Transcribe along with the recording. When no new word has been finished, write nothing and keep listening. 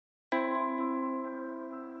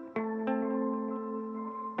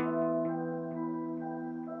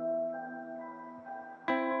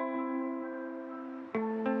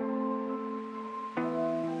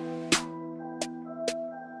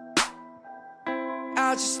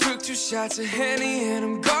I just took 2 shots of Henny and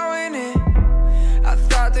I'm going in. I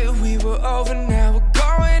thought that we were over, now we're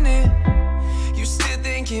going in. You still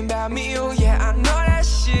thinking about me, oh yeah, I know that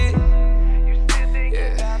shit. You still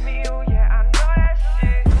thinking about me, oh yeah, I know that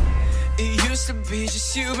shit. It used to be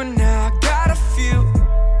just you, but now I got a few.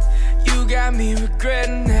 You got me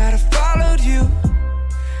regretting that I followed you.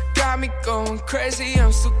 Got me going crazy,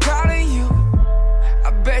 I'm still calling you. I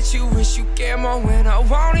bet you wish you cared more when I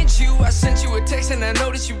wanted you. I sent you a text and I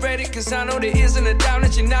know that you read it, cause I know there isn't a doubt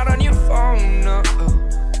that you're not on your phone, no.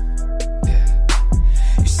 Yeah.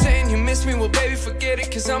 You saying you miss me, well baby forget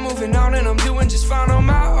it, cause I'm moving on and I'm doing just fine on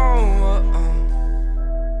my own.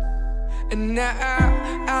 And now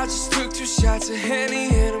I just took 2 shots of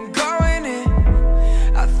Henny and I'm going in.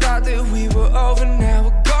 I thought that we were over, now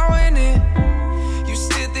we're going in. You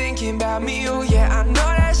still thinking about me, oh yeah, I know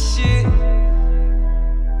that shit.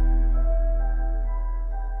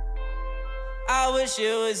 I wish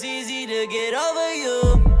it was easy to get over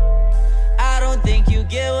you. I don't think you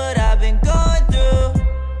get what I've been going through.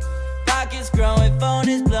 Pockets growing, phone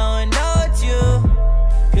is blowing, know it's you.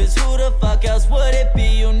 Cause who the fuck else would it be?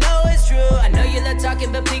 You know it's true. I know you love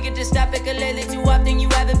talking, but please just stop it, 'cause lately too often you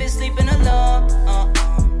haven't been sleeping alone.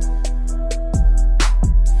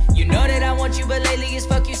 You know that I want you, but lately it's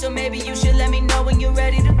fuck you. So maybe you should let me know when you're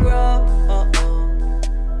ready to grow.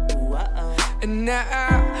 And now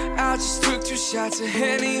I just took 2 shots of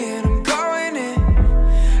Henny and I'm going in.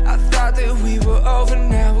 I thought that we were over,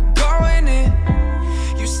 now we're going in.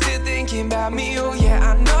 You still thinking about me, oh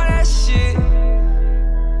yeah, I know that shit.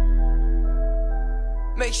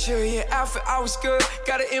 Make sure your outfit always good.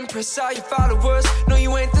 Gotta impress all your followers. No,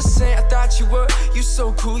 you ain't the same I thought you were. You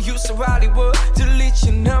so cool, you so Hollywood. Delete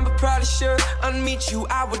your number, probably should unmeet you,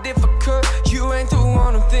 I would if I could. You ain't the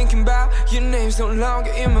one I'm thinking about. Your name's no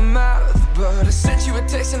longer in my mouth. But I sent you a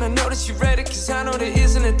text and I know that you read it, cause I know there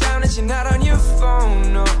isn't a doubt that you're not on your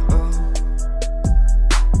phone, no.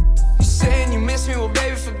 You saying you miss me, well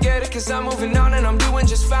baby forget it, cause I'm moving on and I'm doing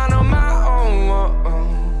just fine on my own.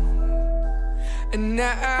 And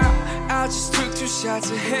now I just took 2 shots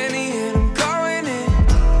of Henny and I'm going in.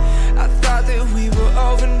 I thought that we were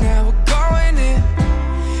over, now we're going in.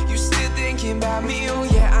 You still thinking about me, oh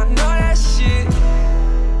yeah, I know that shit.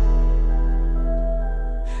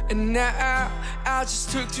 And now I just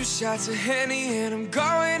took 2 shots of Henny and I'm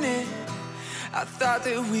going in. I thought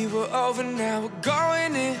that we were over, now we're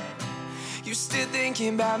going in. You still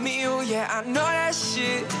thinking about me, oh yeah, I know that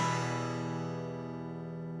shit.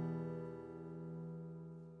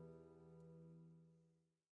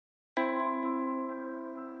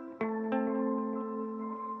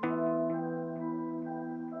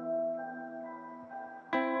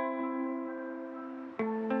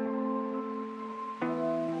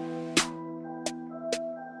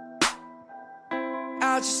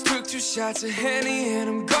 I just took 2 shots of Henny and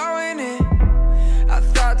I'm going in. I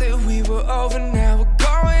thought that we were over, now we're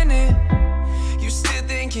going in. You still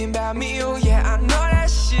thinking about me, oh yeah, I know that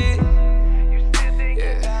shit. You still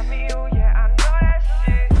thinking about me, oh yeah, I know that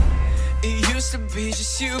shit. It used to be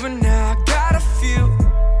just you, but now I got a few.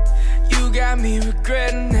 You got me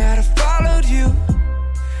regretting that I followed you.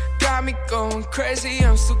 Got me going crazy,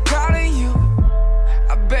 I'm still calling you.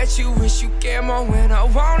 I bet you wish you cared more when I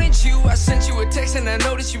wanted you. I sent you a text and I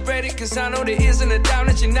know that you read it, cause I know there isn't a doubt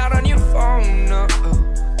that you're not on your phone, no.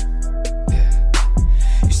 Yeah.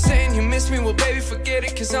 You saying you miss me, well baby forget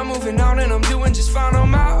it, cause I'm moving on and I'm doing just fine on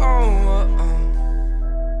my own.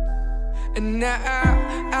 And now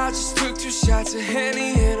I just took 2 shots of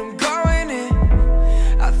Henny and I'm going in.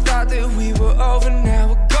 I thought that we were over, now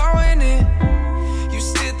we're going in. You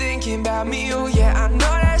still thinking about me, oh yeah, I know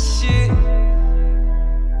that shit.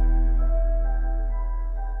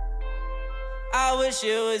 I wish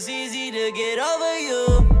it was easy to get over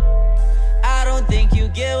you. I don't think you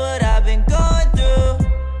get what I've been going through.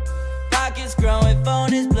 Pockets growing,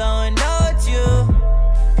 phone is blowing, know it's you.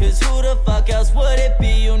 Cause who the fuck else would it be?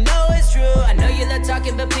 You know it's true. I know you love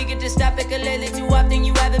talking, but please just stop it, 'cause lately too often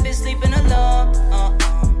you haven't been sleeping alone.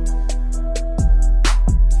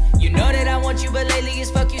 You know that I want you, but lately it's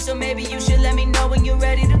fuck you. So maybe you should let me know when you're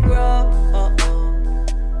ready to grow.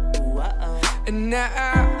 And now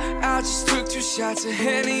I just took 2 shots of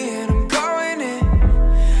Henny and I'm going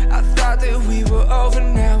in. I thought that we were over,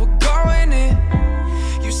 now we're going in.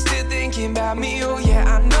 You still thinking about me, oh yeah,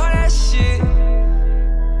 I know that shit.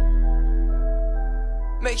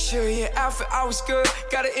 Make sure your outfit always good.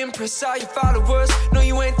 Gotta impress all your followers. No,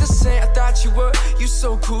 you ain't the same I thought you were. You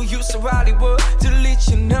so cool, you so Hollywood. Delete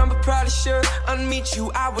your number, probably should unmeet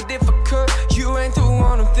you, I would if I could. You ain't the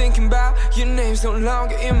one I'm thinking about. Your name's no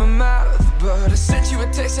longer in my mouth. But I sent you a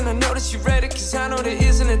text and I know that you read it, cause I know there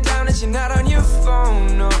isn't a dime that you're not on your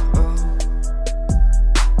phone, no.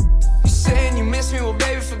 You saying you miss me, well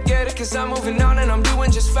baby forget it, cause I'm moving on and I'm doing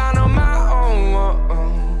just fine on my own.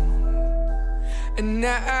 And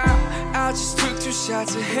now I just took 2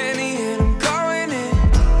 shots of Henny and I'm going in.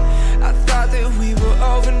 I thought that we were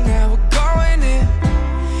over, now we're going in.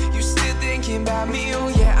 You still thinking about me, oh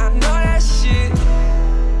yeah, I know that shit.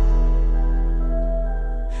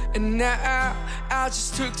 And now I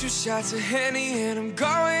just took 2 shots of Henny and I'm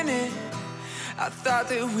going in. I thought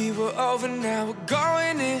that we were over, now we're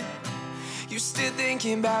going in. You still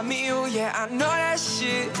thinking about me, oh yeah, I know that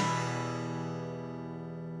shit.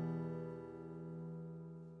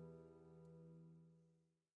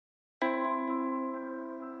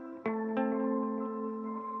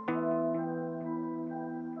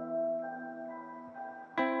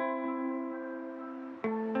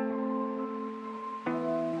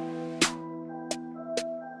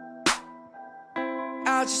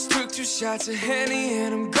 I just took 2 shots of Henny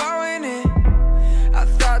and I'm going in. I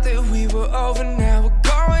thought that we were over, now we're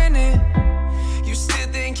going in. You still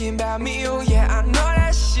thinking about me, oh yeah, I know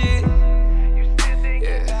that shit. You still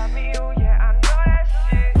thinking about me, oh yeah, I know that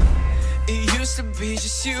shit. It used to be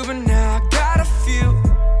just you, but now I got a few.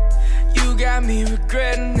 You got me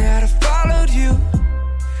regretting that I followed you.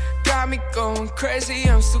 Got me going crazy,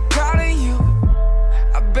 I'm still calling you.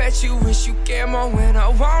 I bet you wish you cared more when I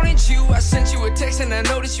wanted you. I sent you a text and I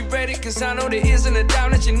know that you read it, cause I know there isn't a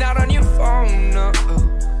dime that you're not on your phone, no.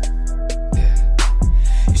 Yeah.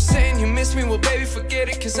 You saying you miss me, well baby forget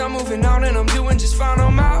it, cause I'm moving on and I'm doing just fine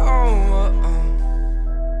on my own.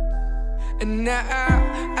 And now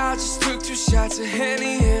I just took 2 shots of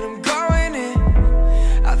Henny and I'm going in.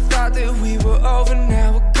 I thought that we were over,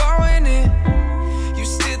 now we're going in. You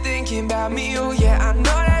still thinking about me, oh yeah, I know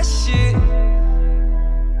that shit.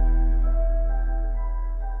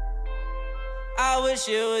 I wish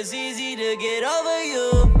it was easy to get over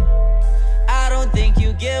you. I don't think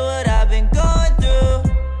you get what I've been going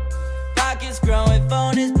through. Pockets growing,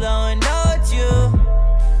 phone is blowing, no it's you.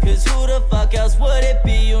 Cause who the fuck else would it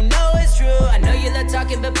be? You know it's true. I know you love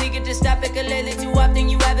talking, but please could just stop it, cause lately too often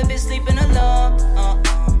you haven't been sleeping alone.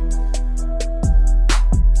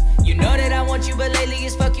 You know that I want you, but lately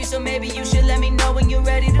it's fuck you. So maybe you should let me know when you're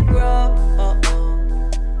ready to grow.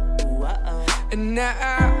 And now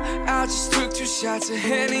I just took 2 shots of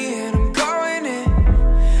Henny and I'm going in.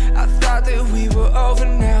 I thought that we were over,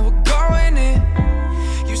 now we're going in.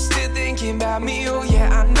 You still thinking about me, oh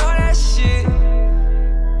yeah, I know that shit.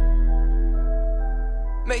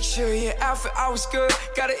 Make sure your outfit always good.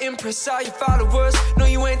 Gotta impress all your followers. No,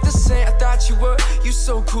 you ain't the same I thought you were. You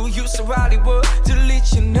so cool, you so Hollywood.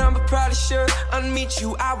 Delete your number, probably should. Unmeet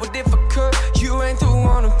you, I would if I could. You ain't the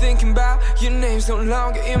one I'm thinking about. Your name's no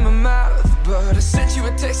longer in my mouth. But I sent you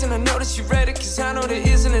a text and I know that you read it, cause I know there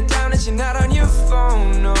isn't a dime that you're not on your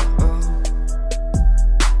phone, no.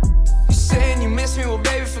 You saying you miss me, well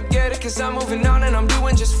baby forget it, cause I'm moving on and I'm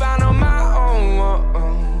doing just fine on my own.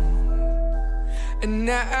 And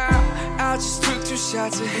now I just took 2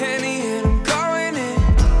 shots of Henny and I'm going in.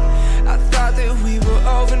 I thought that we were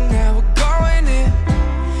over, now we're going in.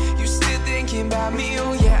 You still thinking about me,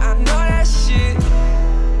 oh yeah, I know that shit.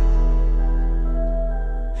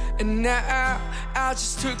 And now I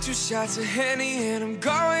just took 2 shots of Henny and I'm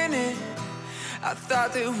going in. I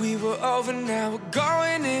thought that we were over, now we're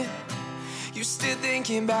going in. You still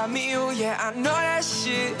thinking about me, oh yeah, I know that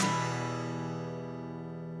shit.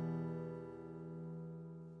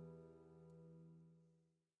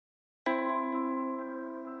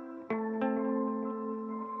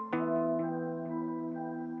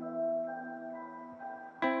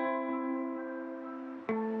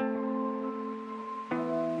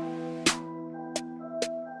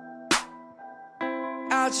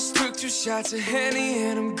 I just took 2 shots of Henny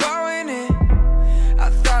and I'm going in. I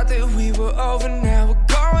thought that we were over, now we're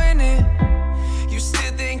going in. You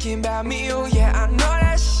still thinking about me, oh yeah, I know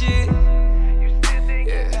that shit. You still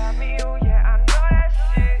thinking about me, oh yeah, I know that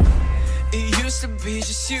shit. It used to be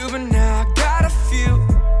just you, but now I got a few.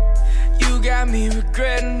 You got me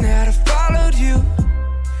regretting that I followed you.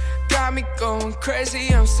 Got me going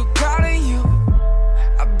crazy, I'm still calling you.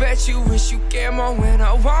 I bet you wish you cared more when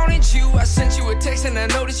I wanted you. I sent you a text and I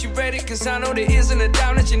know that you read it, cause I know there isn't a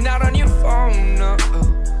dime that you're not on your phone, no.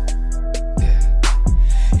 Yeah.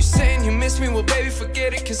 You saying you miss me, well baby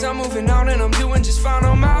forget it, cause I'm moving on and I'm doing just fine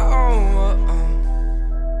on my own.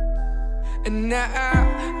 And now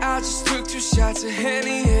I just took 2 shots of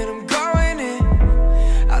Henny and I'm going in.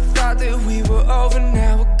 I thought that we were over,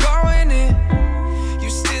 now we're going in. You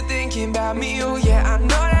still thinking about me, oh yeah, I know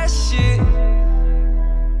that shit.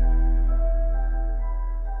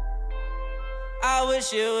 I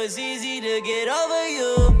wish it was easy to get over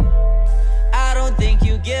you. I don't think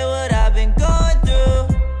you get what I've been going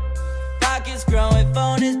through. Pockets growing,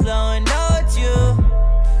 phone is blowing, no it's you.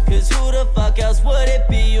 Cause who the fuck else would it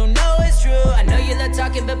be? You know it's true. I know you love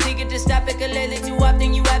talking, but please get to stop it. Cause lately too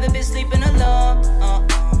often you haven't been sleeping alone.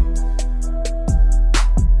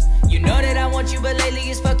 You know that I want you, but lately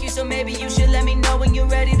it's fuck you. So maybe you should let me know when you're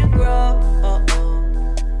ready to grow.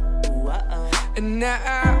 And now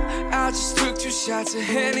I just took 2 shots of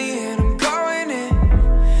Henny and I'm going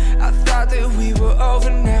in. I thought that we were over,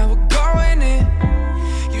 now we're going in.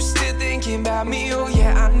 You still thinking about me, oh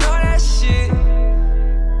yeah, I know that shit.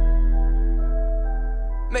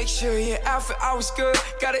 Make sure your outfit always good.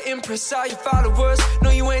 Gotta impress all your followers. No,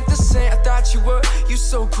 you ain't the same, I thought you were. You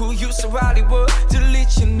so cool, you so Hollywood.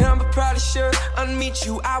 Delete your number, probably should. Unmeet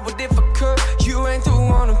you, I would if I could. You ain't the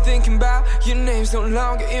one I'm thinking about. Your name's no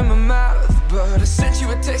longer in my mouth. But I sent you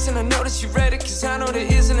a text and I know that you read it. Cause I know there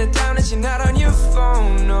isn't a time that you're not on your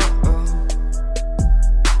phone, no.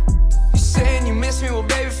 You saying you miss me, well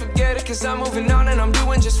baby forget it. Cause I'm moving on and I'm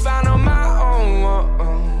doing just fine on my own.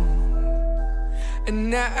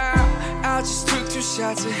 And now I just took 2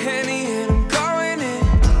 shots of Henny and I'm going in.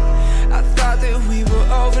 I thought that we were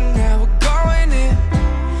over, now we're going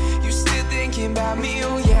in. You still thinking about me,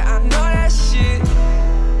 oh yeah, I know that shit.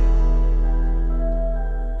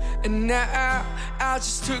 And now I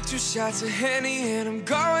just took 2 shots of Henny and I'm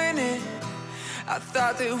going in. I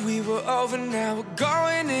thought that we were over, now we're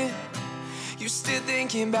going in. You still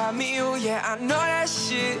thinking about me, oh yeah, I know that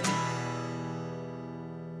shit.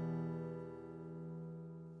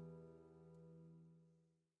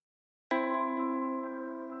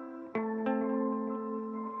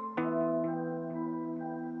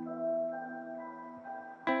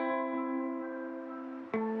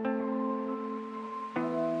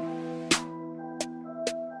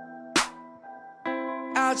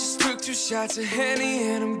 I just took 2 shots of Henny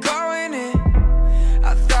and I'm going in.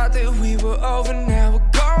 I thought that we were over, now we're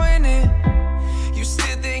going in. You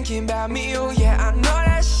still thinking about me, oh yeah, I know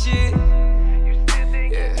that shit. You still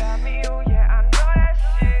thinking about me, oh yeah, I know that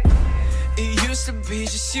shit. It used to be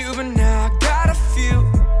just you, but now I got a few.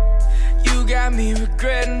 You got me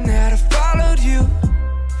regretting that I followed you.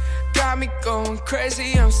 Got me going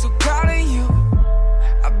crazy, I'm still calling you.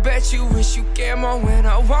 I bet you wish you cared more when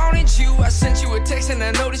I wanted you. I sent you a text and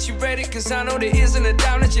I know that you read it. Cause I know there isn't a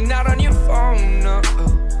doubt that you're not on your phone, no.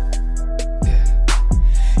 Yeah.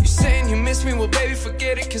 You saying you miss me, well baby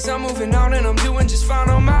forget it. Cause I'm moving on and I'm doing just fine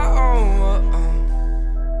on my own.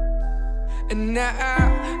 And now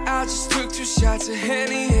I just took 2 shots of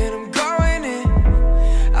Henny and I'm going in.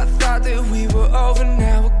 I thought that we were over,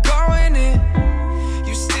 now we're going in.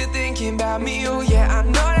 You still thinking about me, oh yeah, I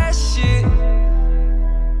know that shit.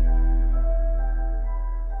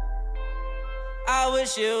 I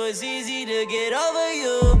wish it was easy to get over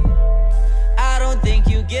you. I don't think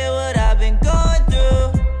you get what I've been going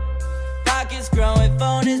through. Pockets growing,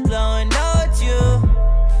 phone is blowing, no it's you.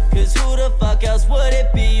 Cause who the fuck else would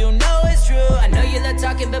it be? You know it's true. I know you love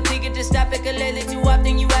talking, but please get to stop it. Cause lately too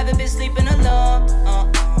often you haven't been sleeping alone.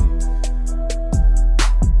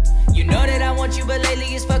 You know that I want you, but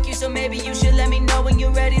lately it's fuck you. So maybe you should let me know when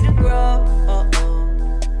you're ready to grow.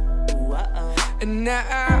 And now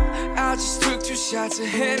I just took 2 shots of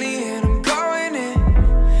Henny and I'm going in.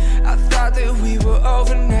 I thought that we were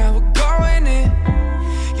over, now we're going in.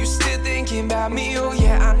 You still thinking about me, oh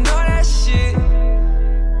yeah, I know that shit.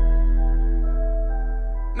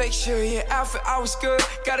 Make sure your outfit always good.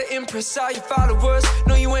 Gotta impress all your followers.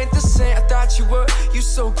 No, you ain't the same, I thought you were. You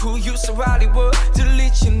so cool, you so Hollywood.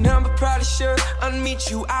 Delete your number, probably should. Unmeet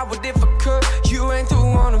you, I would if I could. You ain't the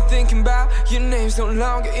one I'm thinking about. Your name's no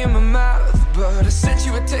longer in my mouth. But I sent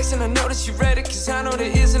you a text and I know that you read it. Cause I know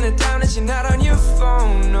there isn't a time that you're not on your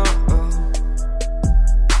phone, no.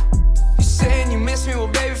 You saying you miss me, well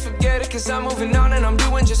baby forget it. Cause I'm moving on and I'm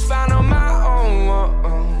doing just fine on my own.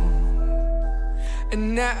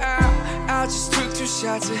 And now I just took 2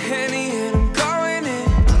 shots of Henny and I'm going in.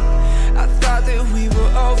 I thought that we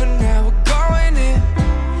were over, now we're going in.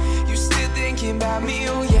 You still thinking about me,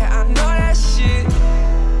 oh yeah, I know that shit.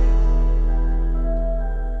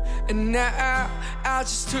 And now I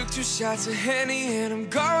just took 2 shots of Henny and I'm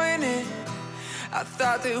going in. I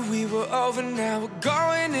thought that we were over, now we're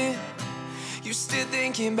going in. You still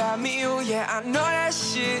thinking about me, oh yeah, I know that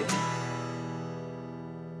shit.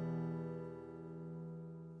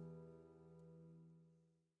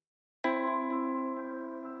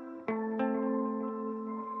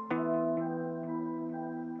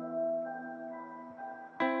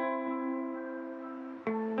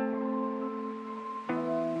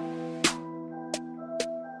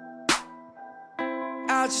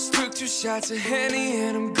 I just took 2 shots of Henny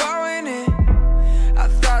and I'm going in. I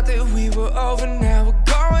thought that we were over, now we're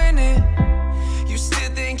going in. You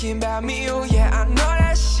still thinking about me, oh yeah, I know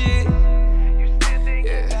that shit. You still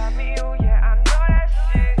thinking about me, oh yeah, I know that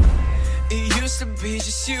shit. It used to be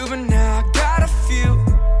just you, but now I got a few.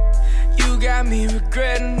 You got me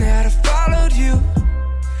regretting that I followed you.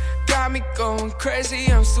 Got me going crazy,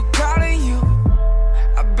 I'm still calling you.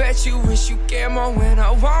 I bet you wish you cared more when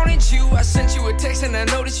I wanted you. I sent you a text and I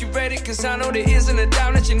know that you read it, cause I know there isn't a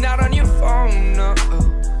doubt that you're not on your phone, no.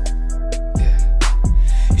 Yeah.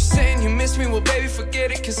 You saying you miss me, well baby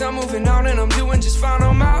forget it, cause I'm moving on and I'm doing just fine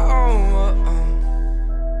on my own.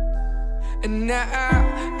 And now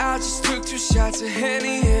I just took 2 shots of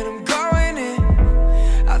Henny and I'm going in.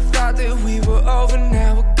 I thought that we were over,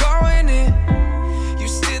 now we're going in. You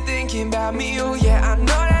still thinking about me, oh yeah, I know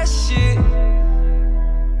that shit.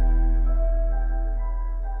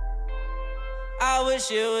 I wish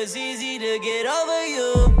it was easy to get over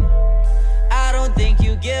you. I don't think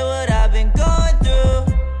you get what I've been going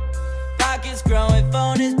through. Pockets growing,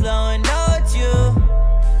 phone is blowing, no it's you.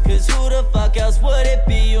 Cause who the fuck else would it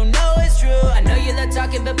be? You know it's true. I know you love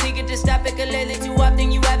talking, but please just stop it, 'cause lately too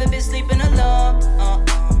often you haven't been sleeping alone.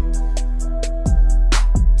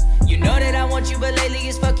 You know that I want you, but lately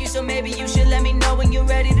it's fuck you. So maybe you should let me know when you're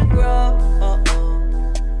ready to grow.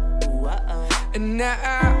 And now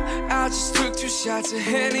I just took 2 shots of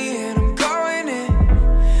Henny and I'm going in.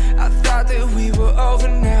 I thought that we were over,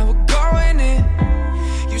 now we're going in.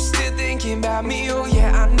 You still thinking about me, oh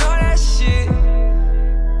yeah, I know that shit.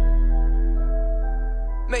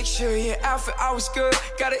 Make sure your outfit always good.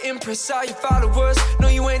 Gotta impress all your followers. No,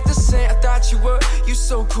 you ain't the same I thought you were. You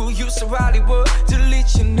so cool, you so Hollywood.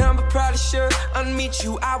 Delete your number, probably should. Unmeet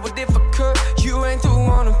you, I would if I could. You ain't the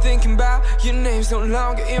one I'm thinking about. Your name's no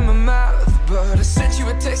longer in my mouth. But I sent you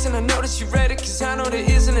a text and I know that you read it, cause I know there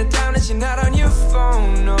isn't a doubt that you're not on your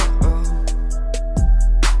phone, no.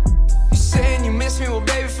 You saying you miss me, well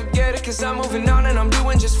baby forget it, cause I'm moving on and I'm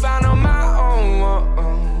doing just fine on my own.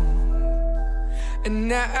 And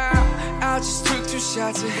now I just took 2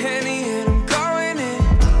 shots of Henny and I'm going in.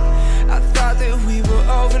 I thought that we were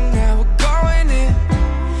over, now we're going in.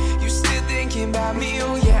 You still thinking about me,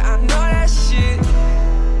 oh yeah, I know that shit.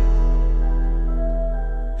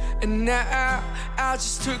 And now I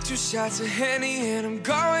just took 2 shots of Henny and I'm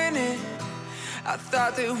going in. I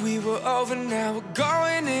thought that we were over, now we're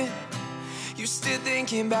going in. You still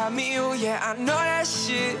thinking about me, oh yeah, I know that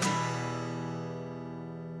shit.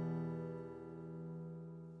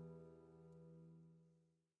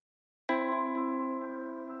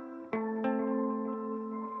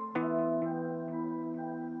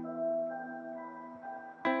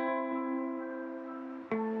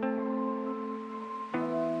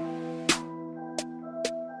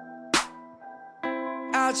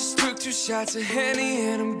 I just took 2 shots of Henny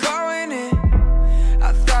and I'm going in.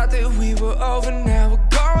 I thought that we were over, now we're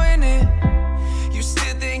going in. You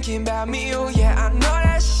still thinking about me, oh yeah, I know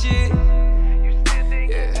that shit. You still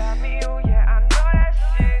thinking about me, oh yeah, I know that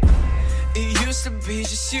shit. It used to be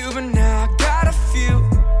just you, but now I got a few.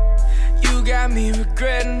 You got me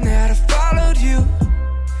regretting that I followed you.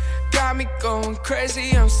 Got me going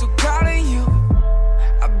crazy, I'm still calling you.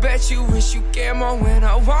 I bet you wish you cared more when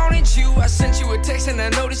I wanted you. I sent you a text and I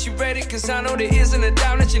know that you read it, cause I know there isn't a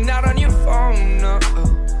doubt that you're not on your phone, no.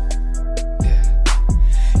 Yeah.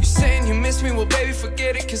 You saying you miss me, well baby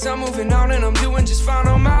forget it, cause I'm moving on and I'm doing just fine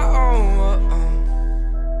on my own.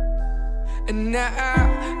 And now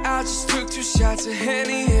I just took 2 shots of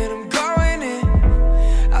Henny and I'm going in.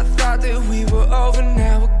 I thought that we were over,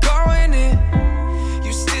 now we're going in.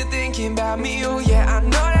 You still thinking about me, oh yeah, I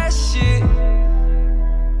know that shit.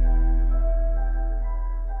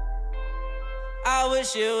 I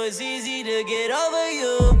wish it was easy to get over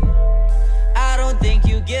you. I don't think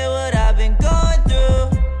you get what I've been going through.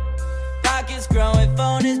 Pockets growing,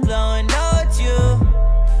 phone is blowing, no it's you.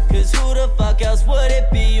 Cause who the fuck else would it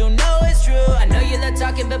be? You know it's true. I know you love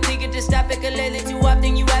talking, but please just stop it, 'cause lately too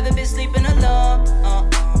often you haven't been sleeping alone.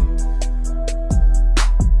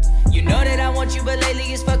 You know that I want you, but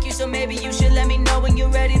lately it's fuck you. So maybe you should let me know when you're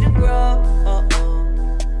ready to grow.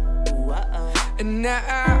 And now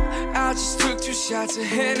I just took 2 shots of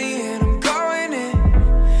Henny and I'm going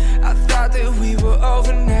in. I thought that we were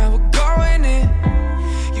over, now we're going in.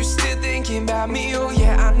 You still thinking about me, oh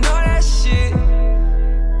yeah, I know that shit.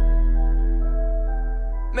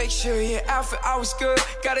 Make sure your outfit always good.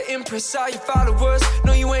 Gotta impress all your followers.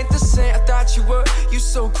 No, you ain't the same I thought you were. You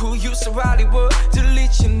so cool, you so Hollywood.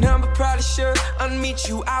 Delete your number, probably should. Unmeet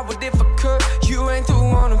you, I would if I could. You ain't the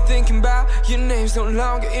one I'm thinking about. Your name's no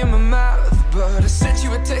longer in my mouth. But I sent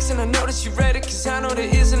you a text and I know that you read it, cause I know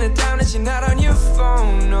there isn't a dime that you're not on your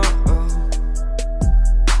phone, no.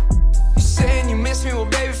 You're saying you miss me, well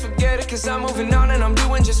baby forget it, cause I'm moving on and I'm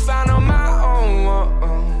doing just fine on my own.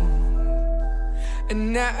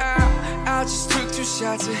 And now I just took 2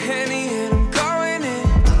 shots of Henny and I'm going in.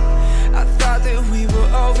 I thought that we were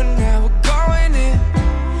over, now we're going in.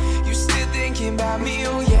 You still thinking about me,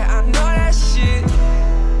 oh yeah, I know that shit.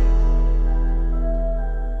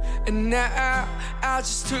 And now I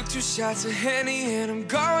just took 2 shots of Henny and I'm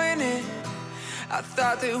going in. I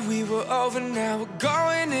thought that we were over, now we're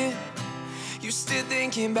going in. You still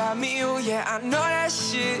thinking about me, oh yeah, I know that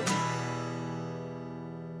shit.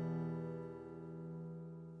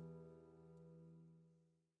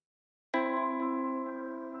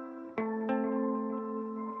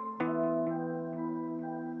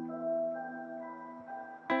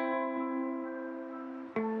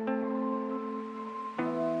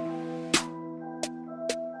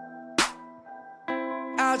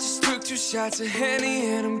 I just took 2 shots of Henny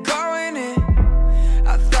and I'm going in.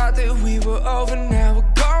 I thought that we were over, now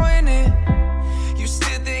we're going in. You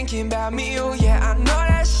still thinking about me, oh yeah, I know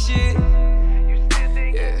that shit. You still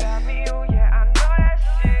thinking about me, oh yeah, I know that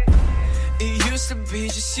shit. It used to be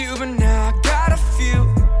just you, but now I got a few.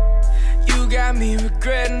 You got me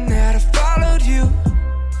regretting that I followed you.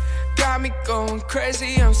 Got me going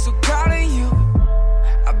crazy, I'm still calling you.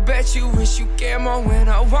 I bet you wish you cared more when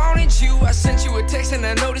I wanted you. I sent you a text and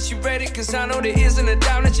I know that you read it, cause I know there isn't a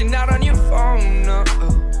dime that you're not on your phone, no.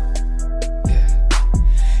 Yeah.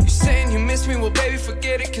 You saying you miss me, well baby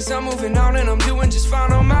forget it, cause I'm moving on and I'm doing just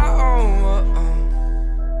fine on my own.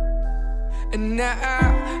 And now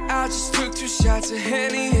I just took 2 shots of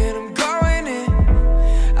Henny and I'm going in.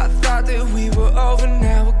 I thought that we were over,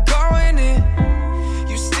 now we're going in.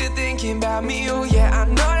 You still thinking about me, oh yeah, I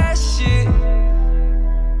know that shit.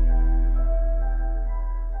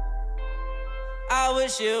 I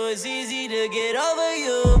wish it was easy to get over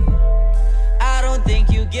you. I don't think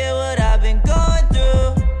you get what I've been going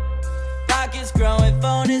through. Pockets growing,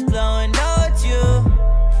 phone is blowing, know it's you.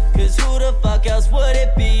 Cause who the fuck else would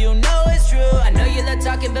it be? You know it's true. I know you love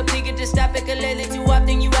talking, but please just stop it, 'cause lately too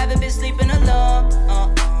often you haven't been sleeping alone.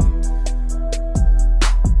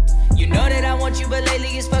 You know that I want you, but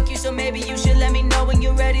lately it's fuck you. So maybe you should let me know when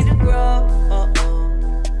you're ready to grow.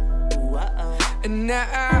 And now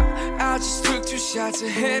I just took 2 shots of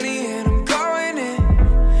Henny and I'm going in.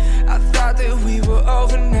 I thought that we were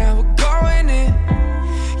over, now we're going in.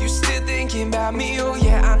 You still thinking about me, oh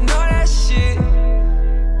yeah, I know that shit.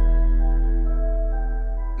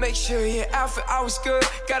 Make sure your outfit always good.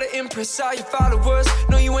 Gotta impress all your followers.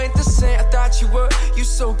 No, you ain't the same I thought you were. You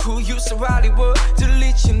so cool, you so Hollywood.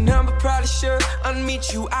 Delete your number, probably should.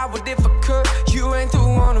 Unmeet you, I would if I could. You ain't the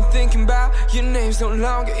one I'm thinking about. Your name's no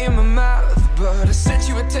longer in my mouth. But I sent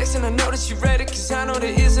you a text and I know that you read it, cause I know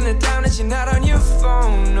there isn't a dime that you're not on your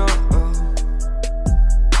phone, no.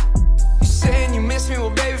 You saying you miss me, well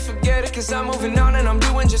baby forget it, cause I'm moving on and I'm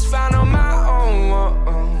doing just fine on my own.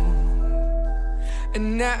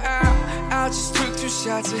 And now I just took 2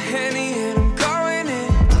 shots of Henny and I'm going in.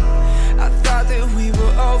 I thought that we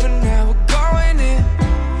were over, now we're going in.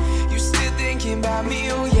 You still thinking about me,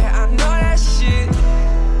 oh yeah, I know that shit.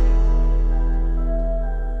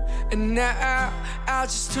 And now I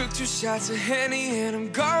just took 2 shots of Henny and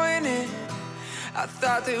I'm going in. I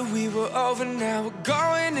thought that we were over, now we're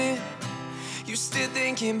going in. You still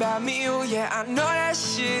thinking about me, oh yeah, I know that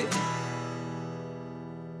shit.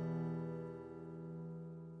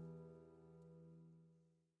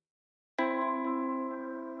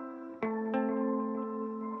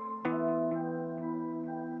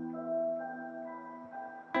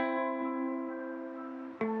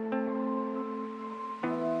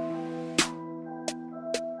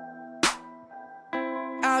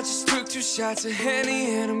 I just took 2 shots of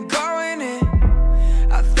Henny and I'm going in.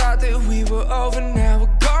 I thought that we were over, now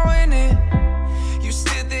we're going in. You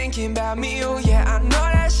still thinking about me, oh yeah, I know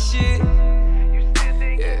that shit. You still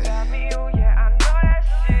thinking about me, oh yeah, I know that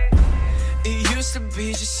shit. It used to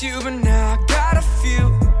be just you, but now I got a few.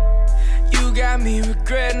 You got me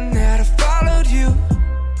regretting that I followed you.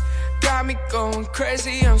 Got me going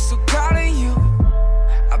crazy, I'm still calling you.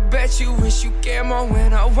 I bet you wish you cared more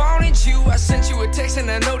when I wanted you. I sent you a text and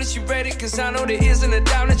I know that you read it, cause I know there isn't a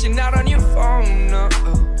dime that you're not on your phone, no.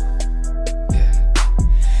 Yeah.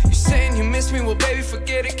 You saying you miss me, well baby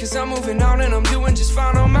forget it, cause I'm moving on and I'm doing just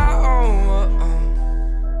fine on my own.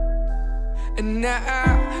 And now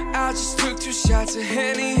I just took 2 shots of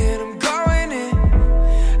Henny and I'm going in.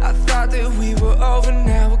 I thought that we were over,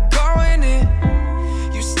 now we're going in.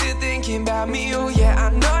 You still thinking about me, oh yeah, I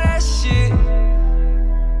know that shit.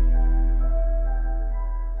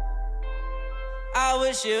 I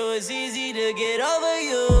wish it was easy to get over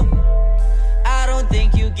you. I don't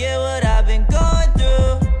think you get what I've been going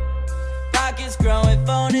through. Pockets growing,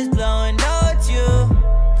 phone is blowing, no it's you.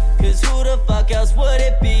 Cause who the fuck else would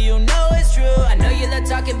it be? You know it's true. I know you love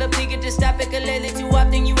talking, but please could just stop it. Cause lately too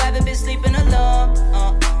often you haven't been sleeping alone.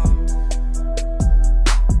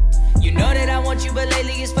 You know that I want you, but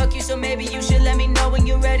lately it's fuck you. So maybe you should let me know when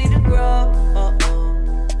you're ready to grow.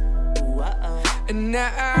 And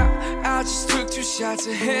now I just took 2 shots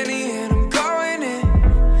of Henny and I'm going in.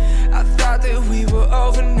 I thought that we were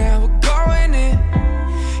over, now we're going in.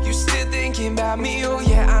 You still thinking about me, oh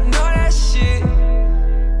yeah, I know that shit.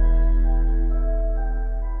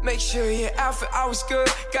 Make sure your outfit always good.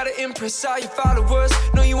 Gotta impress all your followers.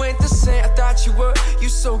 No, you ain't the same, I thought you were. You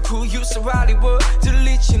so cool, you so Hollywood.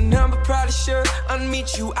 Delete your number, probably should.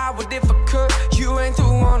 Unmeet you, I would if I could. You ain't the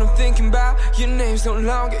one I'm thinking about. Your name's no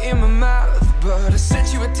longer in my mouth. But I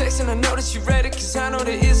sent you a text and I know that you read it. Cause I know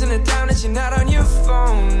there isn't a time that you're not on your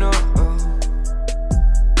phone, no.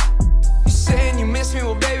 You saying you miss me,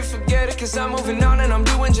 well baby forget it. Cause I'm moving on and I'm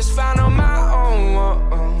doing just fine on my own.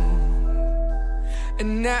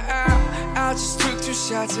 And now I just took 2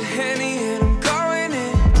 shots of Henny and I'm going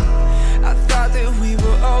in. I thought that we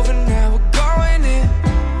were over, now we're going in.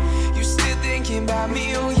 You still thinking about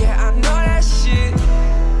me, oh yeah, I know that shit.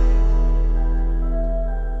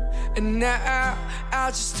 And now I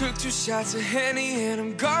just took 2 shots of Henny and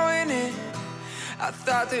I'm going in. I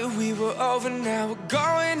thought that we were over, now we're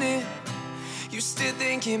going in. You still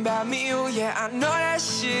thinking about me, oh yeah, I know that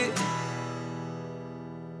shit.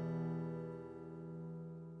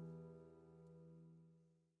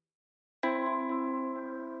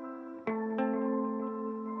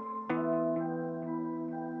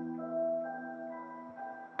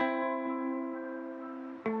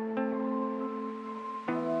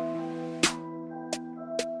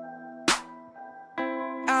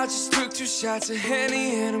 I just took 2 shots of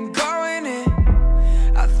Henny and I'm going in.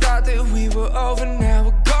 I thought that we were over, now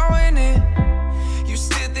we're going in. You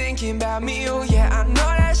still thinking about me, oh yeah, I know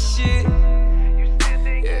that shit. You still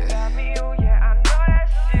thinking about me, oh yeah, I know that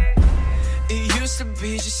shit. It used to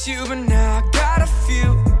be just you, but now I got a few.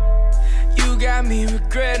 You got me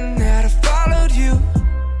regretting that I followed you.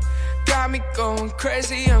 Got me going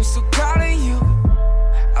crazy, I'm still calling you.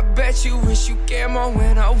 I bet you wish you cared more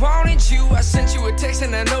when I wanted you. I sent you a text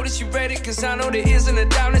and I know that you read it. Cause I know there isn't a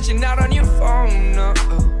doubt that you're not on your phone, no.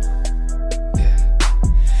 Yeah.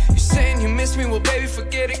 You saying you miss me, well baby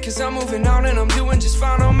forget it. Cause I'm moving on and I'm doing just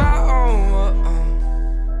fine on my own.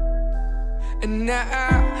 And now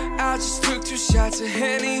I just took 2 shots of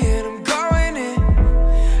Henny and I'm going in.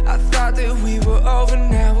 I thought that we were over,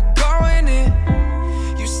 now we're going in.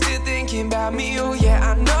 You still thinking about me, oh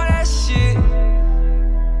yeah, I know that shit.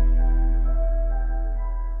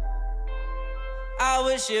 I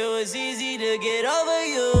wish it was easy to get over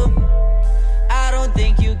you. I don't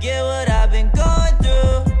think you get what I've been going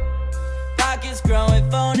through. Pockets growing,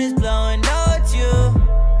 phone is blowing, no it's you.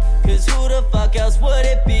 Cause who the fuck else would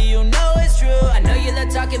it be? You know it's true. I know you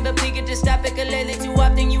love talking, but please could just stop it. Cause lately too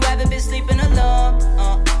often you haven't been sleeping alone.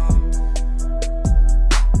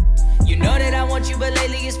 You know that I want you, but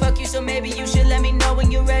lately it's fuck you. So maybe you should let me know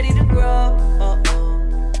when you're ready to grow.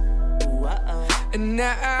 And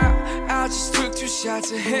now I just took 2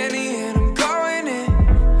 shots of Henny and I'm going in.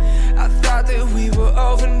 I thought that we were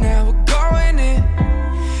over, now we're going in.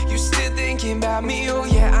 You still thinking about me, oh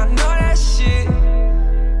yeah, I know that shit.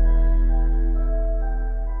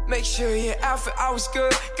 Make sure your outfit always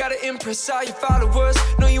good. Gotta impress all your followers.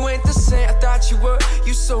 No, you ain't the same, I thought you were.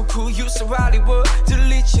 You so cool, you so Hollywood.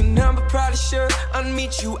 Delete your number, probably should.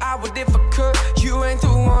 Unmeet you, I would if I could. You ain't the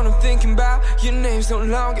one I'm thinking about. Your name's no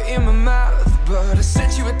longer in my mouth. But I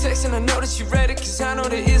sent you a text and I know that you read it. Cause I know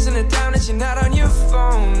there isn't a time that you're not on your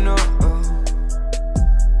phone, no.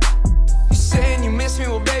 You saying you miss me,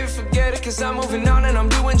 well baby forget it. Cause I'm moving on and I'm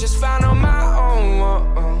doing just fine on my own.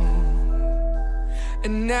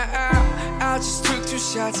 And now I just took 2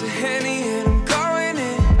 shots of Henny and I'm going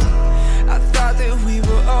in. I thought that we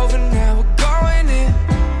were over, now we're going in.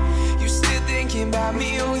 You still thinking about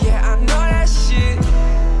me, oh yeah, I know that shit.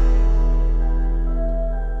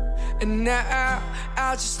 And now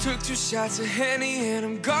I just took 2 shots of Henny and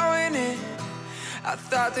I'm going in. I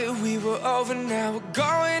thought that we were over, now we're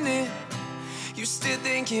going in. You still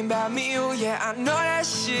thinking about me, oh yeah, I know that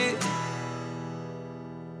shit.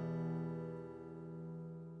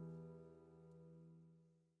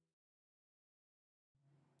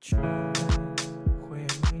 Khỏe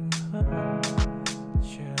mình hơn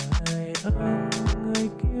trời ơi, người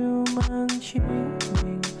kêu mang chỉ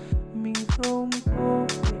mình không cố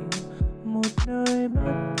tình một nơi bất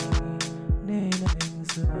kỳ nơi này.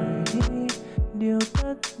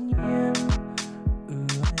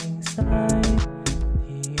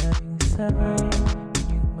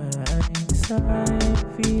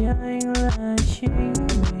 chính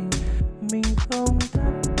mình không thất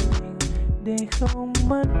tình để không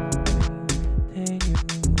mất mình. Thế nhưng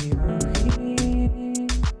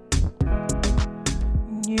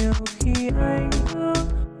nhiều khi anh ước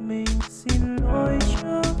mình xin lỗi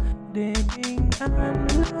trước để bình an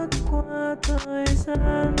lướt qua thời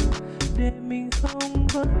gian, để mình không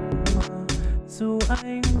vất vả dù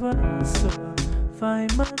anh vẫn sợ phải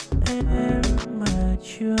mất em mà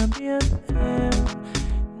chưa biết em,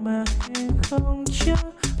 mà khi không chắc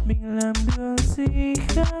mình làm được gì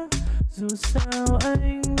khác. Dù sao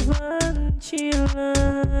anh vẫn chỉ là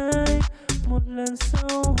anh, một lần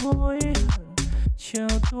sau hối hận trao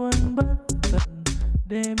tuôn bất tận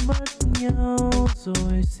để mất nhau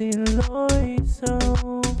rồi xin lỗi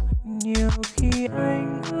sau. Nhiều khi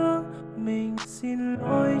anh ước mình xin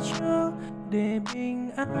lỗi trước để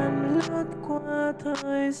bình an lướt qua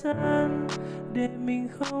thời gian, để mình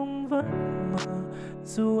không vất vả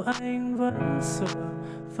dù anh vẫn sợ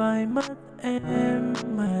phải mất em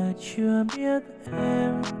mà chưa biết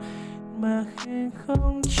em, mà khi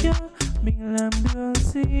không chắc mình làm được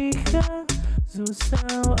gì khác. Dù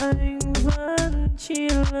sao anh vẫn chỉ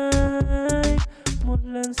là anh, một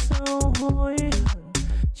lần sau hối hận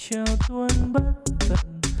trao tuôn bất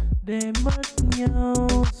tận để mất nhau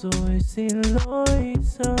rồi xin lỗi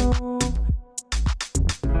sau.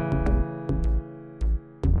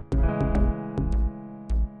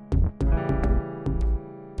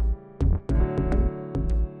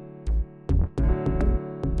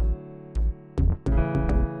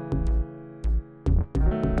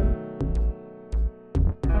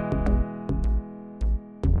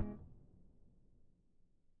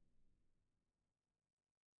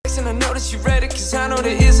 And I know that you read it, cause I know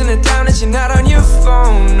there isn't a time that you're not on your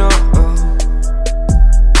phone, no.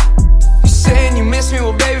 You're saying you miss me,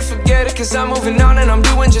 well baby forget it, cause I'm moving on and I'm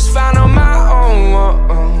doing just fine on my own.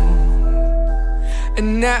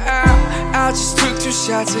 And now I just took 2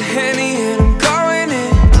 shots of Henny and I'm going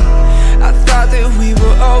in. I thought that we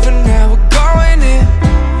were over, now we're going in.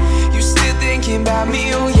 You still thinking about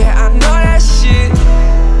me, oh yeah, I know that shit.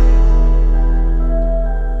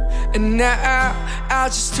 And now I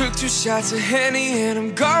just took 2 shots of Henny and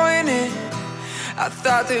I'm going in. I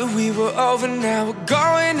thought that we were over, now we're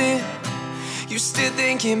going in. You still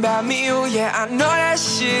thinking about me, oh yeah, I know that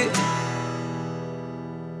shit.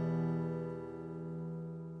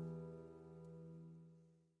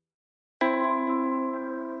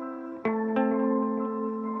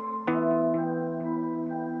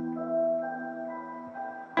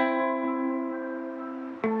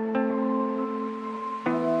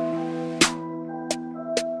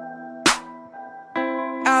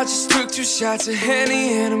 I just took 2 shots of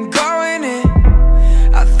Henny and I'm going in.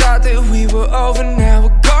 I thought that we were over, now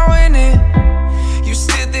we're going in. You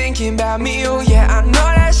still thinking about me, oh yeah, I know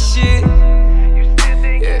that shit. You still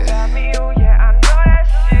thinking about me, oh yeah, I know that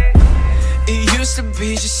shit. It used to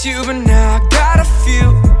be just you, but now I got a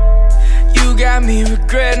few. You got me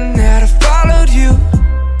regretting that I followed you.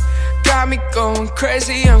 Got me going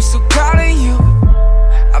crazy, I'm still calling you.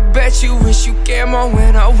 I bet you wish you cared more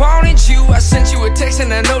when I wanted you. I sent you a text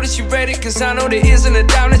and I know that you read it, cause I know there isn't a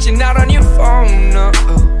doubt that you're not on your phone, no.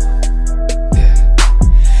 Yeah.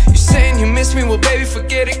 You saying you miss me, well baby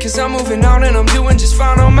forget it, cause I'm moving on and I'm doing just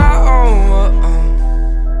fine on my own.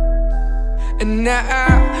 And now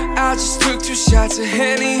I just took 2 shots of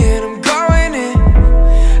Henny and I'm going in.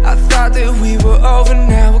 I thought that we were over,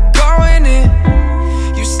 now we're going in.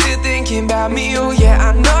 You still thinking about me, oh yeah,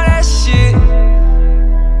 I know that shit.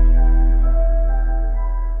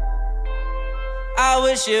 I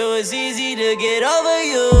wish it was easy to get over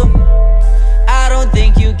you. I don't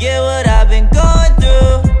think you get what I've been going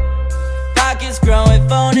through. Pockets growing,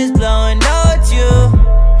 phone is blowing, no it's you.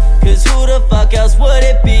 Cause who the fuck else would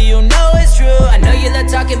it be? You know it's true. I know you love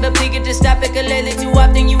talking but please could just stop it, cause lately too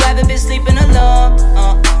often you haven't been sleeping alone.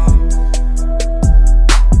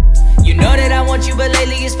 You know that I want you but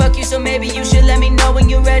lately it's fuck you. So maybe you should let me know when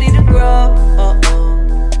you're ready to grow.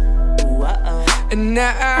 And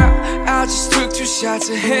now I just took 2 shots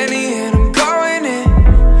of Henny and I'm going in.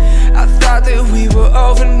 I thought that we were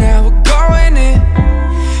over, now we're going in.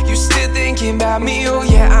 You still thinking about me, oh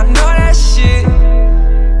yeah, I know that shit.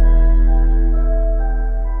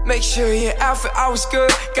 Make sure your outfit always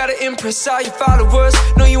good. Gotta impress all your followers.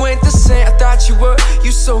 No, you ain't the same, I thought you were.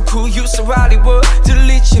 You so cool, you so Hollywood.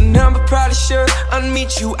 Delete your number, probably should.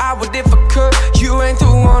 Unmeet you, I would if I could. You ain't the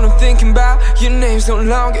one I'm thinking about. Your name's no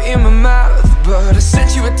longer in my mouth. But I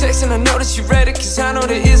sent you a text and I know that you read it, cause I know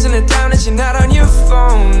there isn't a time that you're not on your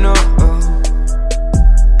phone, no.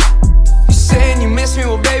 You're saying you miss me,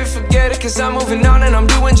 well baby forget it, cause I'm moving on and I'm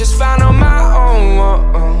doing just fine on my own.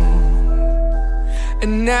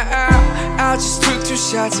 And now I just took 2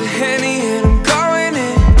 shots of Henny and I'm going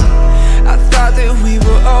in. I thought that we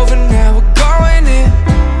were over, now we're going in.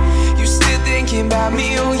 You still thinking about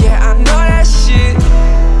me, oh yeah, I know that shit.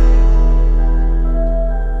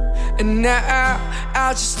 And now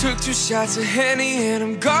I just took 2 shots of Henny and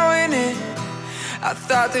I'm going in. I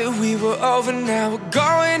thought that we were over, now we're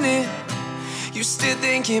going in. You still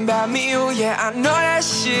thinking about me, oh yeah, I know that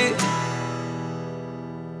shit.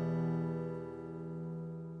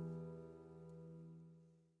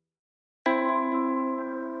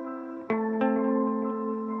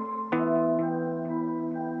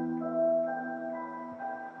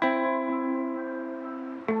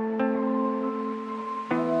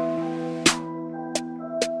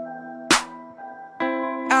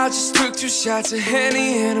 I just took 2 shots of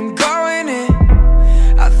Henny and I'm going in.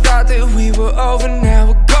 I thought that we were over, now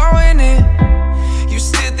we're going in. You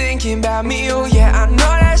still thinking about me, oh yeah, I know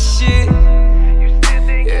that shit. You still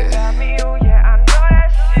thinking about me, oh yeah, I know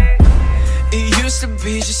that shit. It used to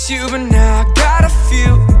be just you, but now I got a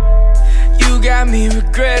few. You got me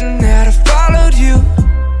regretting that I followed you.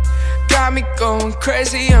 Got me going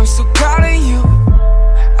crazy, I'm still calling you.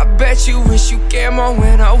 I bet you wish you cared more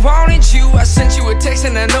when I wanted you. I sent you a text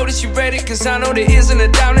and I know that you read it, cause I know there isn't a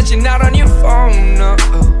doubt that you're not on your phone, no.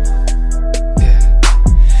 Yeah.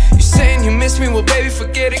 You saying you miss me, well baby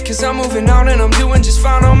forget it, cause I'm moving on and I'm doing just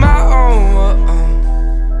fine on my own.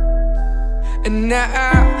 And now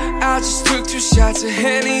I just took 2 shots of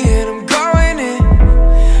Henny and I'm going in.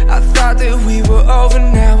 I thought that we were over,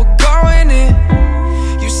 now we're going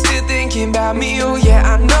in. You still thinking about me, oh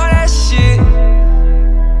yeah, I know that shit.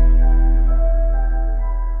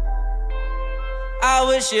 I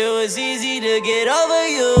wish it was easy to get over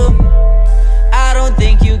you. I don't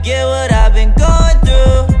think you get what I've been going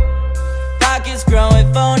through. Pockets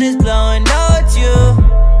growing, phone is blowing, no it's you.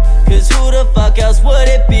 Cause who the fuck else would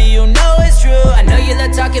it be? You know it's true. I know you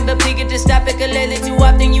love talking, but please just stop it, cause lately too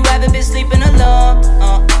often you haven't been sleeping alone.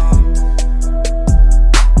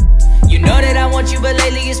 You know that I want you, but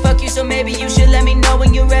lately it's fuck you. So maybe you should let me know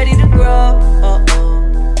when you're ready to grow.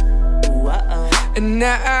 And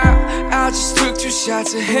now I just took 2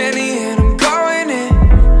 shots of Henny and I'm going in.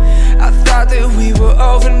 I thought that we were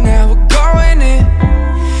over, now we're going in.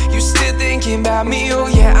 You still thinking about me, oh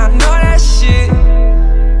yeah, I know that shit.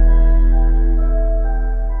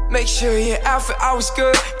 Make sure your outfit always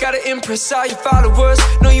good. Gotta impress all your followers.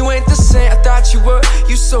 No, you ain't the same I thought you were.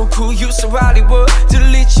 You so cool, you so Hollywood.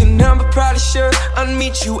 Delete your number, probably should.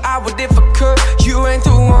 Unmeet you, I would if I could. You ain't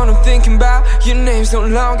the one I'm thinking about. Your name's no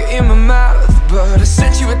longer in my mouth. But I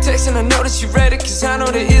sent you a text and I know that you read it, cause I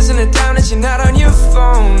know there isn't a doubt that you're not on your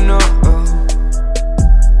phone, no.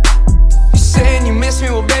 You saying you miss me,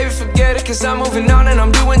 well baby forget it, cause I'm moving on and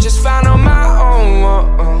I'm doing just fine on my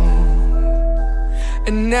own.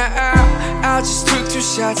 And now I just took 2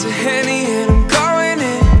 shots of Henny and I'm going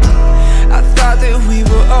in. I thought that we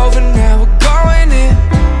were over, now we're going in.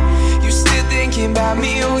 You still thinking about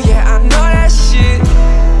me, oh yeah, I know that shit.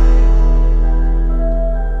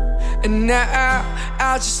 And now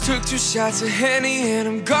I just took 2 shots of Henny and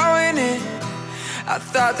I'm going in. I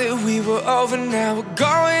thought that we were over, now we're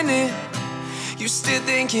going in. You still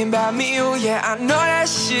thinking about me, oh yeah, I know that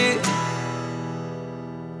shit.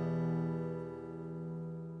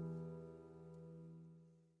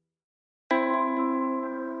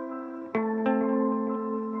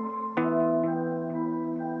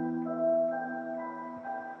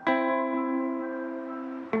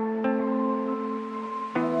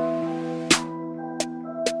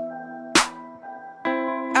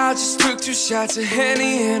 I just took 2 shots of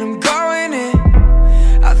Henny and I'm going in.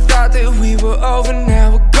 I thought that we were over,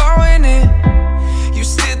 now we're going in. You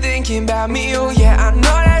still thinking about me, oh yeah, I know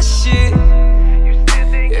that shit. You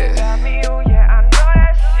still thinking about me, oh yeah, I know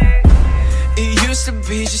that shit. It used to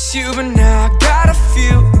be just you, but now I got a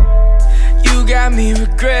few. You got me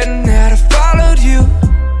regretting that I followed you.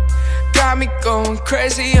 Got me going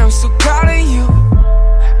crazy, I'm still calling you.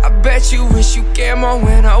 I bet you wish you cared more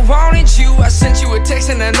when I wanted you. I sent you a text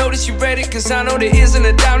and I know that you read it, cause I know there isn't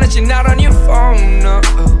a doubt that you're not on your phone, no.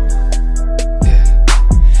 Yeah.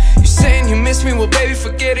 You saying you miss me, well baby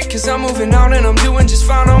forget it, cause I'm moving on and I'm doing just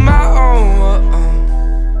fine on my own.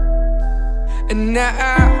 And now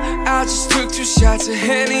I just took 2 shots of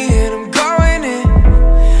Henny and I'm going in.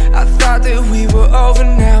 I thought that we were over,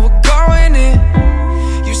 now we're going in.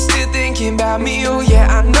 You still thinking about me, oh yeah,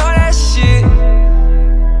 I know that shit.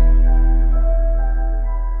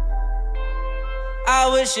 I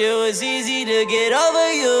wish it was easy to get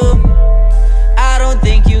over you. I don't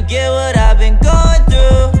think you get what I've been going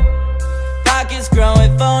through. Pockets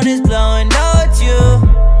growing, phone is blowing, no it's you.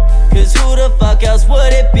 Cause Cause who the fuck else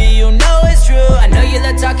would it be? You know it's true. I know you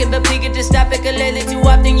love talking, but please could just stop it. Cause lately too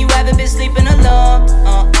often you haven't been sleeping alone.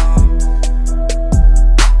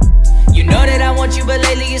 You know that I want you, but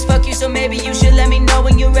lately it's fuck you. So maybe you should let me know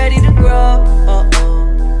when you're ready to grow.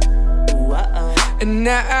 And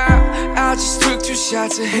now I just took 2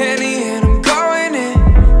 shots of Henny and I'm going in.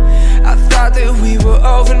 I thought that we were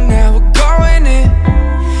over, now we're going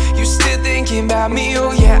in. You still thinking about me,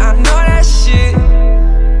 oh yeah, I know that shit.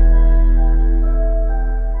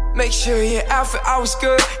 Make sure your outfit always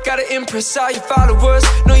good. Gotta impress all your followers.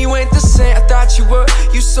 No, you ain't the same, I thought you were.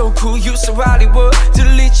 You so cool, you so Hollywood.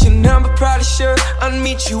 Delete your number, probably should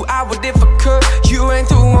unmeet you, I would if I could. You ain't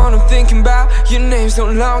the one I'm thinking about. Your name's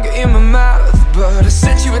no longer in my mouth. But I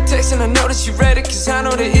sent you a text and I know that you read it. Cause I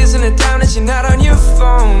know there isn't a time that you're not on your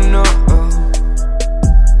phone, no.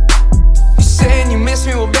 You saying you miss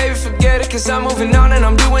me, well baby forget it. Cause I'm moving on and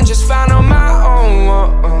I'm doing just fine on my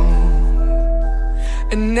own.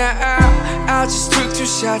 And now I just took 2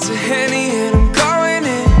 shots of Henny and I'm going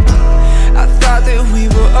in. I thought that we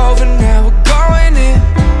were over, now we're going in.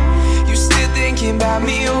 You still thinking about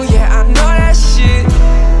me, oh yeah, I know that shit.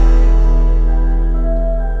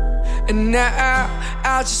 And now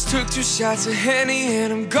I just took 2 shots of Henny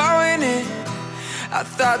and I'm going in. I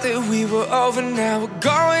thought that we were over, now we're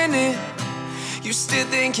going in. You still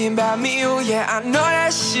thinking about me, oh yeah, I know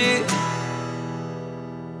that shit.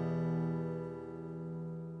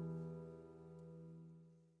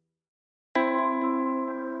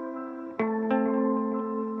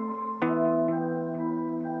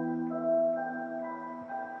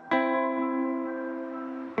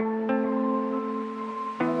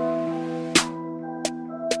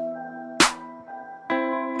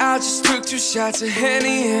 I just took 2 shots of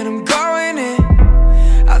Henny and I'm going in.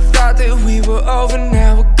 I thought that we were over,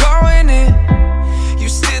 now we're going in. You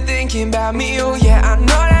still thinking about me, oh yeah, I know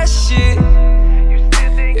that shit. You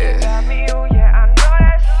still thinking about me, oh yeah, I know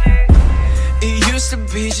that shit. It used to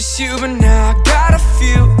be just you, but now I got a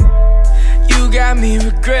few. You got me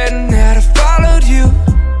regretting that I followed you.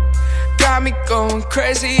 Got me going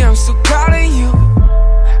crazy, I'm still calling you.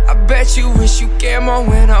 I bet you wish you cared more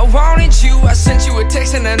when I wanted you. I sent you a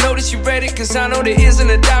text and I know that you read it. Cause I know there isn't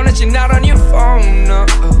a doubt that you're not on your phone, no.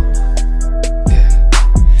 Yeah.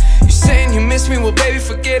 You saying you miss me, well baby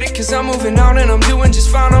forget it. Cause I'm moving on and I'm doing just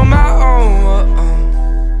fine on my own.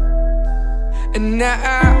 And now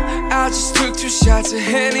I just took 2 shots of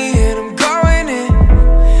Henny and I'm going in.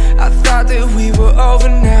 I thought that we were over,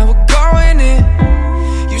 now we're going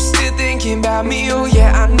in. You still thinking about me, oh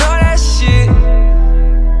yeah, I know that shit.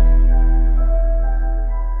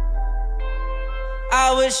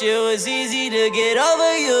 I wish it was easy to get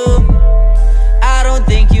over you. I don't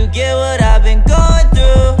think you get what I've been going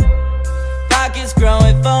through. Pockets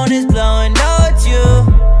growing, phone is blowing, no it's you.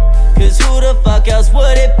 Cause who the fuck else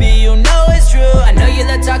would it be? You know it's true. I know you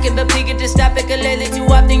love talking, but please could just stop it. Cause lately too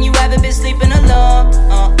often you haven't been sleeping alone.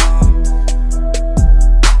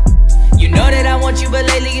 You know that I want you, but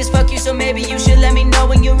lately it's fuck you. So maybe you should let me know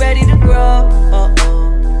when you're ready to grow.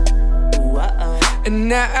 And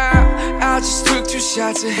now I just took 2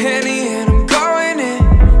 shots of Henny and I'm going in.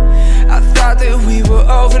 I thought that we were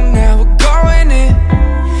over, now we're going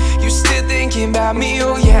in. You still thinking about me,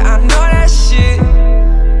 oh yeah, I know that shit.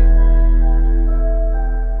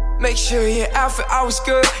 Make sure your outfit always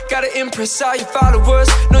good. Gotta impress all your followers.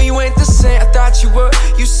 No, you ain't the same, I thought you were.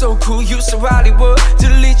 You so cool, you so Hollywood.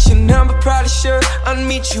 Delete your number, probably should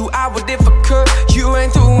unmeet you, I would if I could. You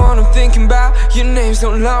ain't the one I'm thinking about. Your name's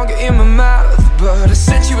no longer in my mouth. But I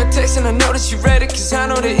sent you a text and I know that you read it. Cause I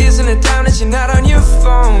know there isn't a time that you're not on your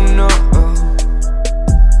phone, no.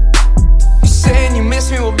 You saying you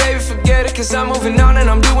miss me, well baby forget it. Cause I'm moving on and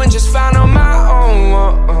I'm doing just fine on my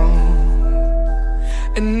own.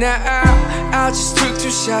 And now I just took 2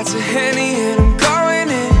 shots of Henny and I'm going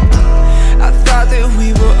in. I thought that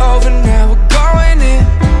we were over, now we're going in.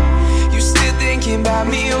 You still thinking about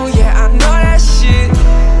me, oh yeah, I know that shit.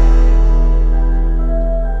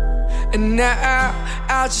 And now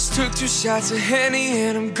I just took 2 shots of Henny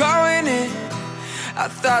and I'm going in. I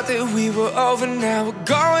thought that we were over, now we're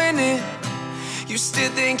going in. You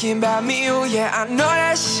still thinking about me, oh yeah, I know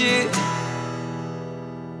that shit.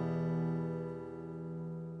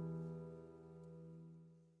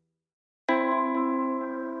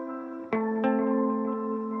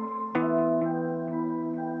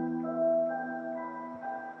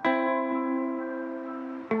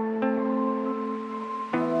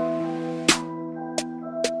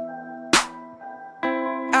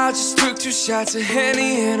 I just took 2 shots of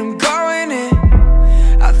Henny and I'm going in.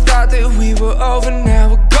 I thought that we were over, now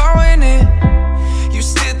we're going in. You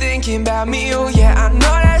still thinking thinking about me, oh yeah, I know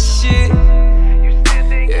that shit. You still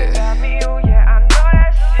thinking about me, oh yeah, I know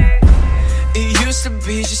that shit. It used to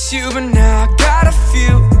be just you, but now I got a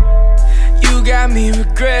few. You got me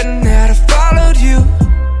regretting that I followed you.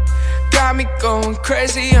 Got me going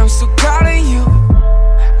crazy, I'm still calling you.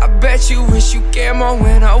 I bet you wish you cared more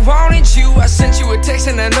when I wanted you. I sent you a text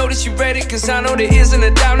and I know that you read it, cause I know there isn't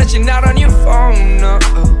a doubt that you're not on your phone, no.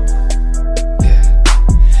 Yeah.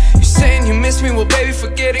 You saying you miss me, well baby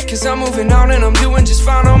forget it, cause I'm moving on and I'm doing just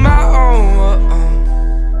fine on my own.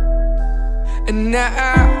 And now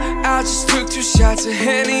I just took 2 shots of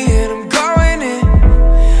Henny and I'm going in.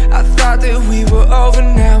 I thought that we were over,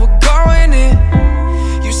 now we're going in.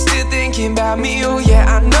 You still thinking about me, oh yeah,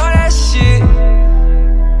 I know that shit.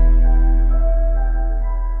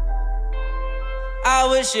 I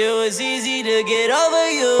wish it was easy to get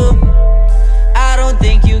over you. I don't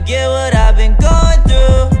think you get what I've been going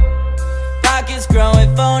through. Pockets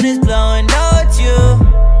growing, phone is blowing, no it's you.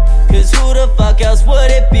 Cause who the fuck else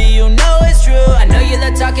would it be? You know it's true. I know you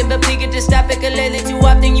love talking, but please could just stop it, cause lately too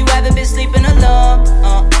often you haven't been sleeping alone.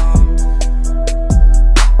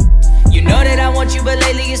 You know that I want you, but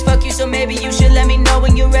lately it's fuck you. So maybe you should let me know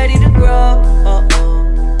when you're ready to grow.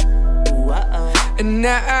 And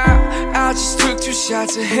now I just took 2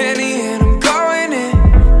 shots of Henny and I'm going in.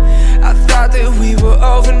 I thought that we were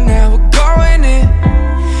over, now we're going in.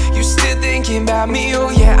 You still thinking about me, oh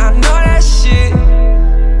yeah, I know that shit.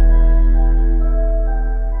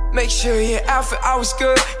 Make sure your outfit always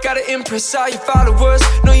good. Gotta impress all your followers.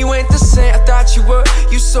 No, you ain't the same, I thought you were.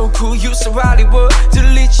 You so cool, you so Hollywood.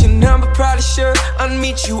 Delete your number, probably should.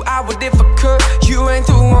 Unmeet you, I would if I could. You ain't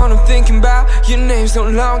the one I'm thinking about. Your name's no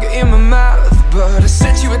longer in my mouth. But I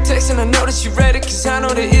sent you a text and I know that you read it, cause I know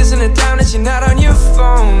there isn't a doubt that you're not on your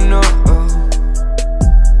phone, no.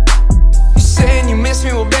 You saying you miss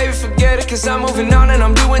me, well baby forget it, cause I'm moving on and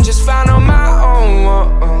I'm doing just fine on my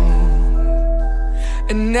own.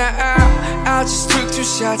 And now I just took 2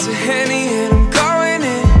 shots of Henny and I'm going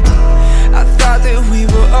in. I thought that we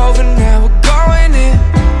were over, now we're going in.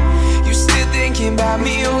 You still thinking about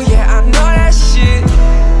me, oh yeah, I know that shit.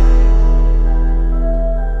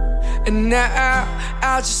 And now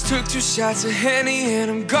I just took 2 shots of Henny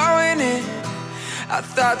and I'm going in. I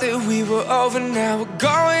thought that we were over, now we're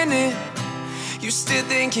going in. You still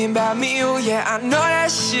thinking about me, oh yeah, I know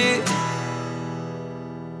that shit.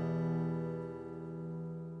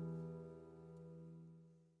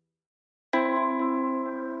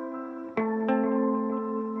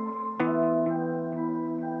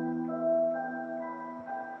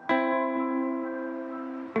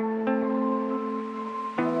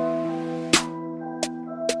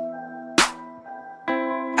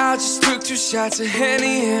 I just took 2 shots of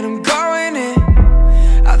Henny and I'm going in.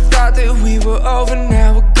 I thought that we were over,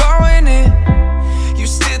 now we're going in. You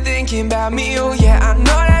still thinking about me, oh yeah, I know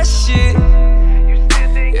that shit. You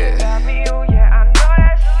still thinking about me, oh yeah, I know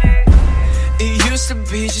that shit. It used to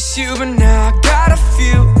be just you, but now I got a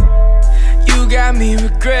few. You got me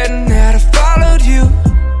regretting that I followed you.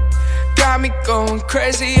 Got me going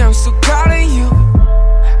crazy, I'm still calling you.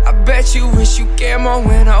 I bet you wish you cared more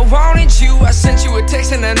when I wanted you. I sent you a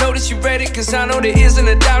text and I know that you read it, cause I know there isn't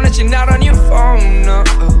a doubt that you're not on your phone, no.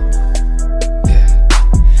 Yeah.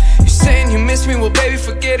 You saying you miss me, well baby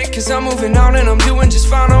forget it, cause I'm moving on and I'm doing just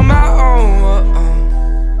fine on my own.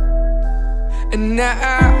 And now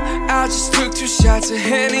I just took 2 shots of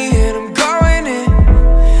Henny and I'm going in.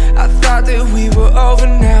 I thought that we were over,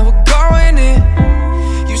 now we're going in.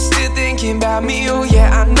 You still thinking about me, oh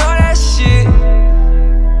yeah, I know that shit.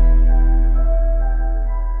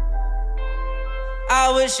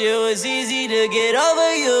 I wish it was easy to get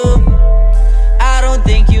over you. I don't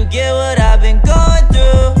think you get what I've been going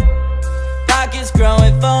through. Pockets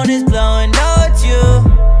growing, phone is blowing, no it's you.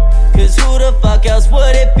 Cause who the fuck else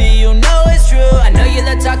would it be? You know it's true. I know you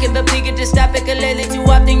love talking, but please could just stop it, cause lately too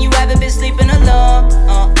often you haven't been sleeping alone.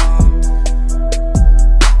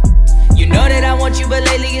 You know that I want you, but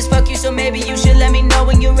lately it's fuck you. So maybe you should let me know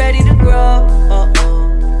when you're ready to grow.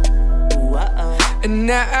 And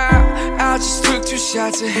now I just took 2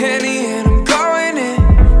 shots of Henny and I'm going in.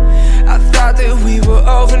 I thought that we were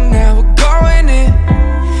over, now we're going in.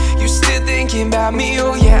 You still thinking about me,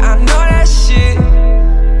 oh yeah, I know that shit.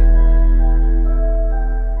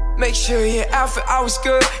 Make sure your outfit always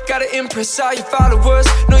good. Gotta impress all your followers.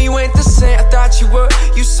 No, you ain't the same, I thought you were.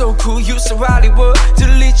 You so cool, you so Hollywood.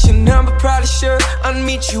 Delete your number, probably should.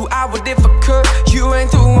 Unmeet you, I would if I could. You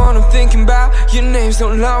ain't the one I'm thinking about. Your name's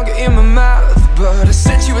no longer in my mouth. But I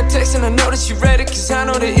sent you a text and I know that you read it, cause I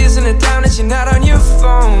know there isn't a doubt that you're not on your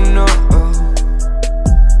phone, no.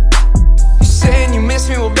 You saying you miss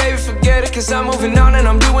me, well baby forget it, cause I'm moving on and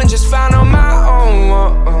I'm doing just fine on my own.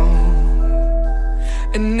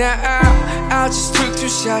 And now I just took 2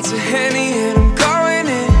 shots of Henny and I'm going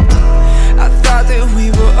in. I thought that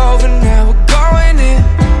we were over, now we're going in.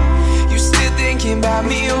 You still thinking about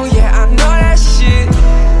me, oh yeah, I know that shit.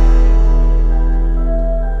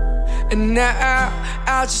 And now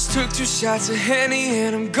I just took 2 shots of Henny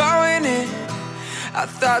and I'm going in. I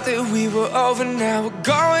thought that we were over, now we're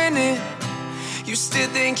going in. You still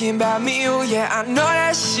thinking about me, oh yeah, I know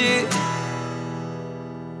that shit.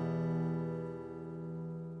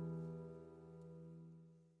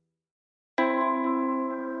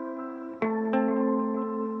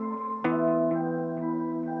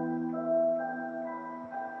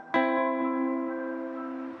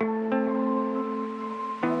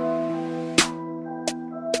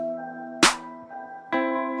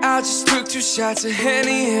 I just took 2 shots of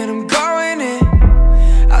Henny and I'm going in.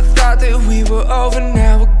 I thought that we were over,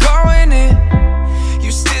 now we're going in.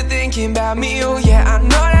 You still thinking about me, oh yeah, I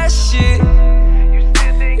know that shit. You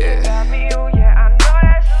still thinking about me, oh yeah, I know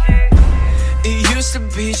that shit. It used to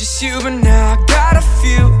be just you, but now I got a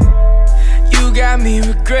few. You got me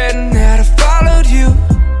regretting that I followed you.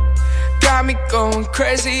 Got me going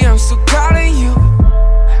crazy, I'm still calling you.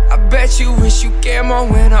 I bet you wish you cared more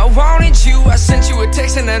when I wanted you. I sent you a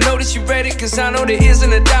text and I know that you read it, cause I know there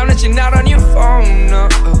isn't a doubt that you're not on your phone, no.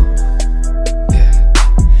 Yeah.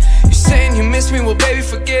 You're saying you miss me, well baby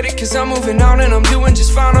forget it, cause I'm moving on and I'm doing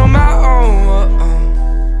just fine on my own.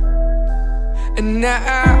 And now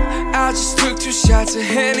I just took 2 shots of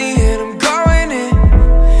Henny and I'm going in.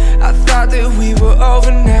 I thought that we were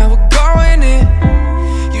over, now we're going in.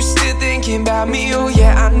 You still thinking about me, oh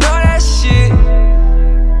yeah, I know that shit.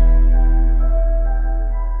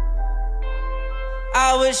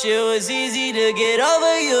 I wish it was easy to get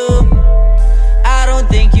over you. I don't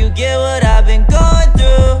think you get what I've been going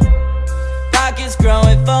through. Pockets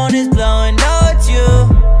growing, phone is blowing, no it's you.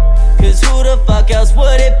 Cause who the fuck else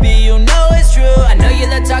would it be? You know it's true. I know you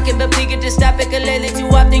love talking, but we could just stop it, cause lately too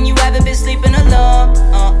often you haven't been sleeping alone.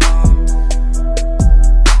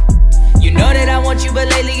 You know that I want you, but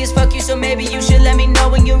lately it's fuck you. So maybe you should let me know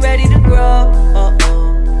when you're ready to grow.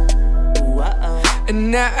 And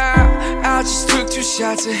now I just took 2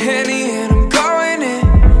 shots of Henny and I'm going in.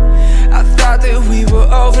 I thought that we were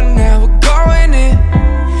over, now we're going in.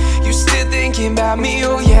 You still thinking about me,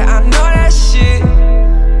 oh yeah, I know that shit.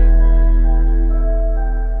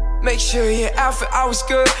 Make sure your outfit always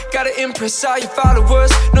good. Gotta impress all your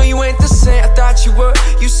followers. No, you ain't the same, I thought you were.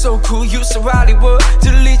 You so cool, you so Hollywood.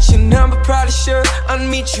 Delete your number, probably should.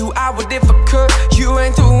 Unmeet you, I would if I could. You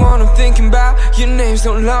ain't the one I'm thinking about. Your name's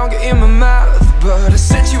no longer in my mouth. But I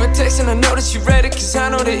sent you a text and I know that you read it, cause I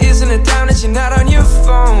know there isn't a doubt that you're not on your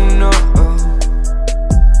phone, no.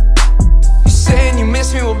 You're saying you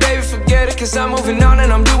miss me, well baby forget it, cause I'm moving on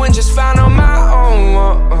and I'm doing just fine on my own.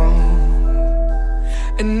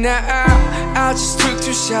 And now I just took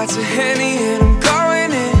 2 shots of Henny and I'm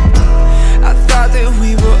going in. I thought that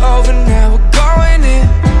we were over, now we're going in.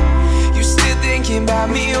 You still thinking about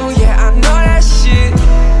me, oh yeah, I know that shit.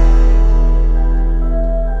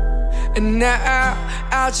 And now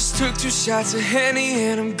I just took 2 shots of Henny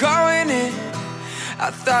and I'm going in.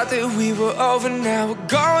 I thought that we were over, now we're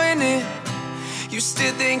going in. You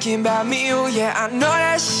still thinking about me, oh yeah, I know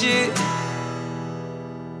that shit.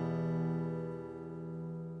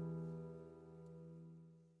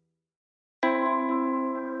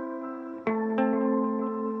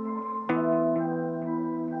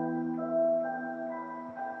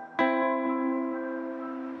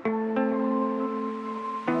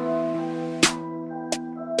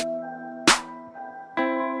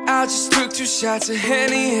 I just took 2 shots of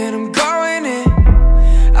Henny and I'm going in.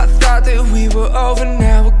 I thought that we were over,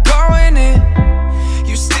 now we're going in.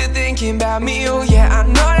 You still thinking about me, oh yeah, I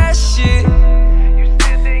know that shit. You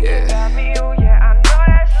still thinking about me, oh yeah, I know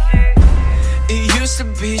that shit. It used to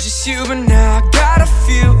be just you, but now I got a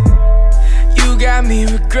few. You got me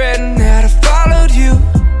regretting that I followed you.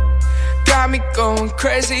 Got me going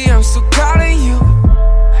crazy, I'm still calling you.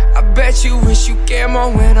 I bet you wish you cared more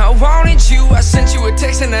when I wanted you. I sent you a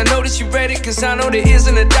text and I know that you read it, cause I know there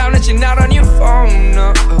isn't a doubt that you're not on your phone,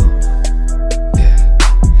 no. Yeah.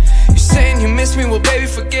 You're saying you miss me, well baby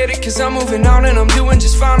forget it, cause I'm moving on and I'm doing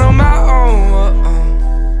just fine on my own.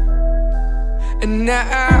 And now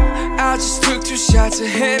I just took 2 shots of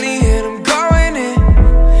Henny and I'm going in.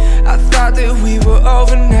 I thought that we were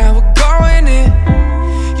over, now we're going in.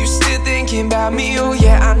 You still thinking about me, oh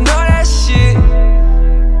yeah, I know that shit.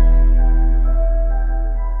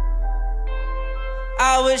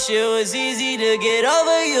 I wish it was easy to get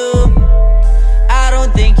over you. I don't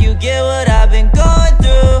don't think you get what I've been going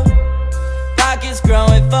through. Pockets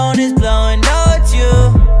growing, phone is blowing, know it's you.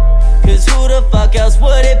 Cause who the fuck else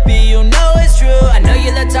would it be? You know it's true. I know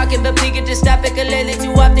you love talking, but please just stop it. Cause lately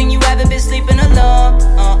too often you haven't been sleeping alone.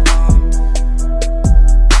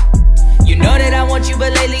 You know that I want you,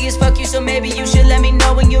 but lately it's fuck you. So maybe you should let me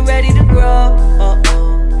know when you're ready to grow.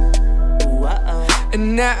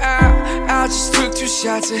 And now I just took 2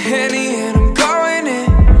 shots of Henny and I'm going in.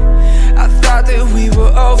 I thought that we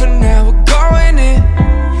were over, now we're going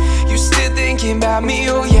in. You still thinking about me,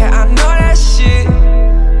 oh yeah, I know that shit.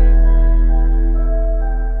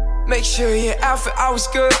 Make sure your outfit always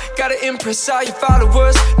good. Gotta impress all your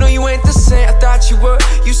followers. No, you ain't the same, I thought you were.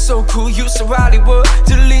 You so cool, you so Hollywood.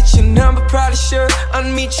 Delete your number, probably should.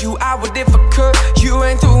 Unmeet you, I would if I could. You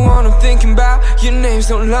ain't the one I'm thinking about. Your name's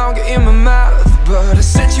no longer in my mouth. But I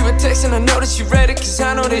sent you a text and I know that you read it. Cause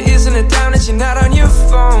I know there isn't a doubt that you're not on your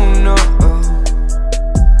phone, no.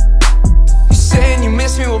 You saying you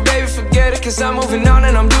miss me, well baby forget it. Cause I'm moving on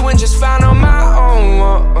and I'm doing just fine on my own.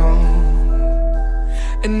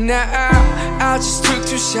 And now I just took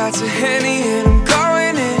 2 shots of Henny and I'm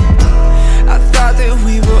going in. I thought that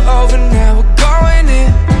we were over, now we're going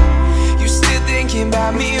in. You still thinking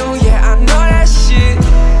about me, oh yeah, I know that shit.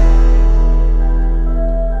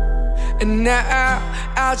 And now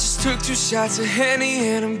I just took 2 shots of Henny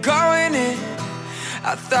and I'm going in.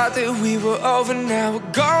 I thought that we were over, now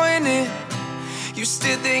we're going in. You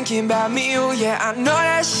still thinking about me, oh yeah, I know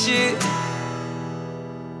that shit.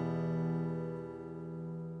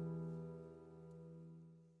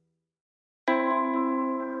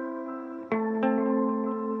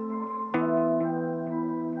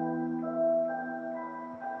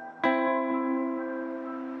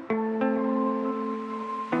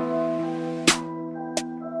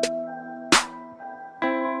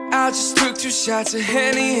 I just took 2 shots of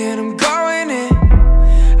Henny and I'm going in.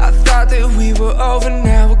 I thought that we were over,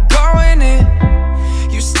 now we're going in.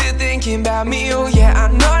 You still thinking about me, oh yeah, I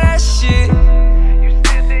know that shit. You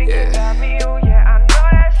still thinking about me, oh yeah, I know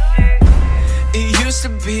that shit. It used to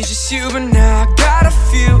be just you, but now I got a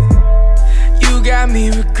few. You got me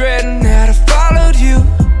regretting that I followed you.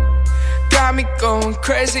 Got me going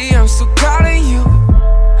crazy, I'm still calling you.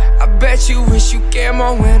 I bet you wish you cared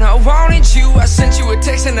more when I wanted you. I sent you a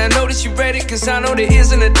text and I know that you read it. Cause I know there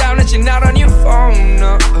isn't a doubt that you're not on your phone,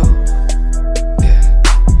 no. Yeah.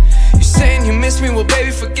 You saying you miss me, well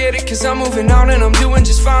baby forget it. Cause I'm moving on and I'm doing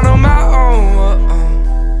just fine on my own.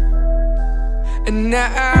 And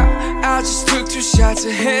now I just took 2 shots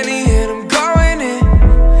of Henny and I'm going in.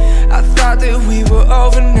 I thought that we were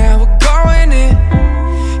over, now we're going in.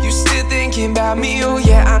 You still thinking about me, oh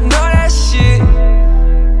yeah, I know that shit.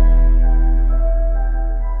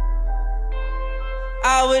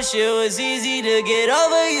 I wish it was easy to get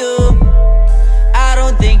over you. I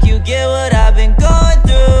don't think you get what I've been going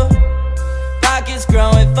through. Pockets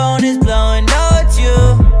growing, phone is blowing, know it's you.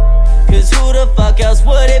 Cause who the fuck else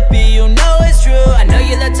would it be? You know it's true. I know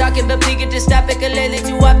you love talking, but please just stop it. Cause lately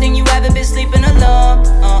too often you haven't been sleeping alone.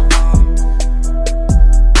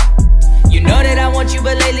 You know that I want you,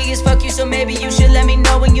 but lately it's fuck you. So maybe you should let me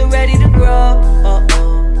know when you're ready to grow.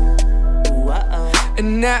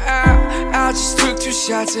 And now I just took 2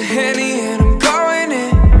 shots of Henny and I'm going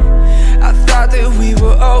in. I thought that we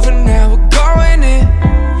were over, now we're going in.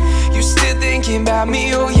 You still thinking about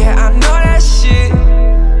me, oh yeah, I know that shit.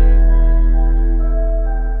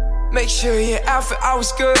 Make sure your outfit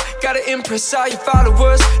always good. Gotta impress all your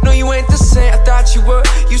followers. No, you ain't the same, I thought you were.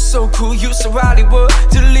 You so cool, you so Hollywood.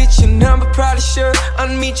 Delete your number, probably should.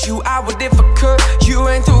 Unmeet you, I would if I could. You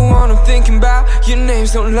ain't the one I'm thinking about. Your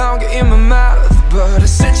name's no longer in my mouth. But I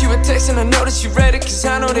sent you a text and I know that you read it. Cause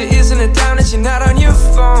I know there isn't a doubt that you're not on your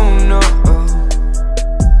phone, no.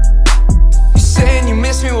 You saying you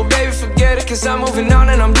miss me, well baby forget it. Cause I'm moving on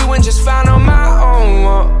and I'm doing just fine on my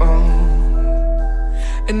own.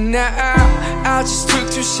 And now I just took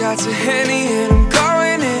 2 shots of Henny and I'm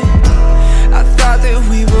going in. I thought that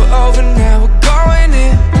we were over, now we're going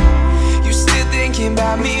in. You still thinking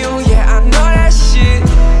about me, oh yeah, I know that shit.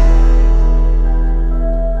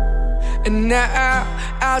 And now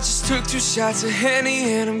I just took 2 shots of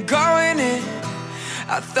Henny and I'm going in.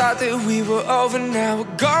 I thought that we were over, now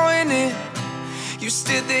we're going in. You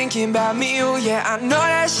still thinking about me, oh yeah, I know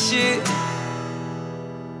that shit.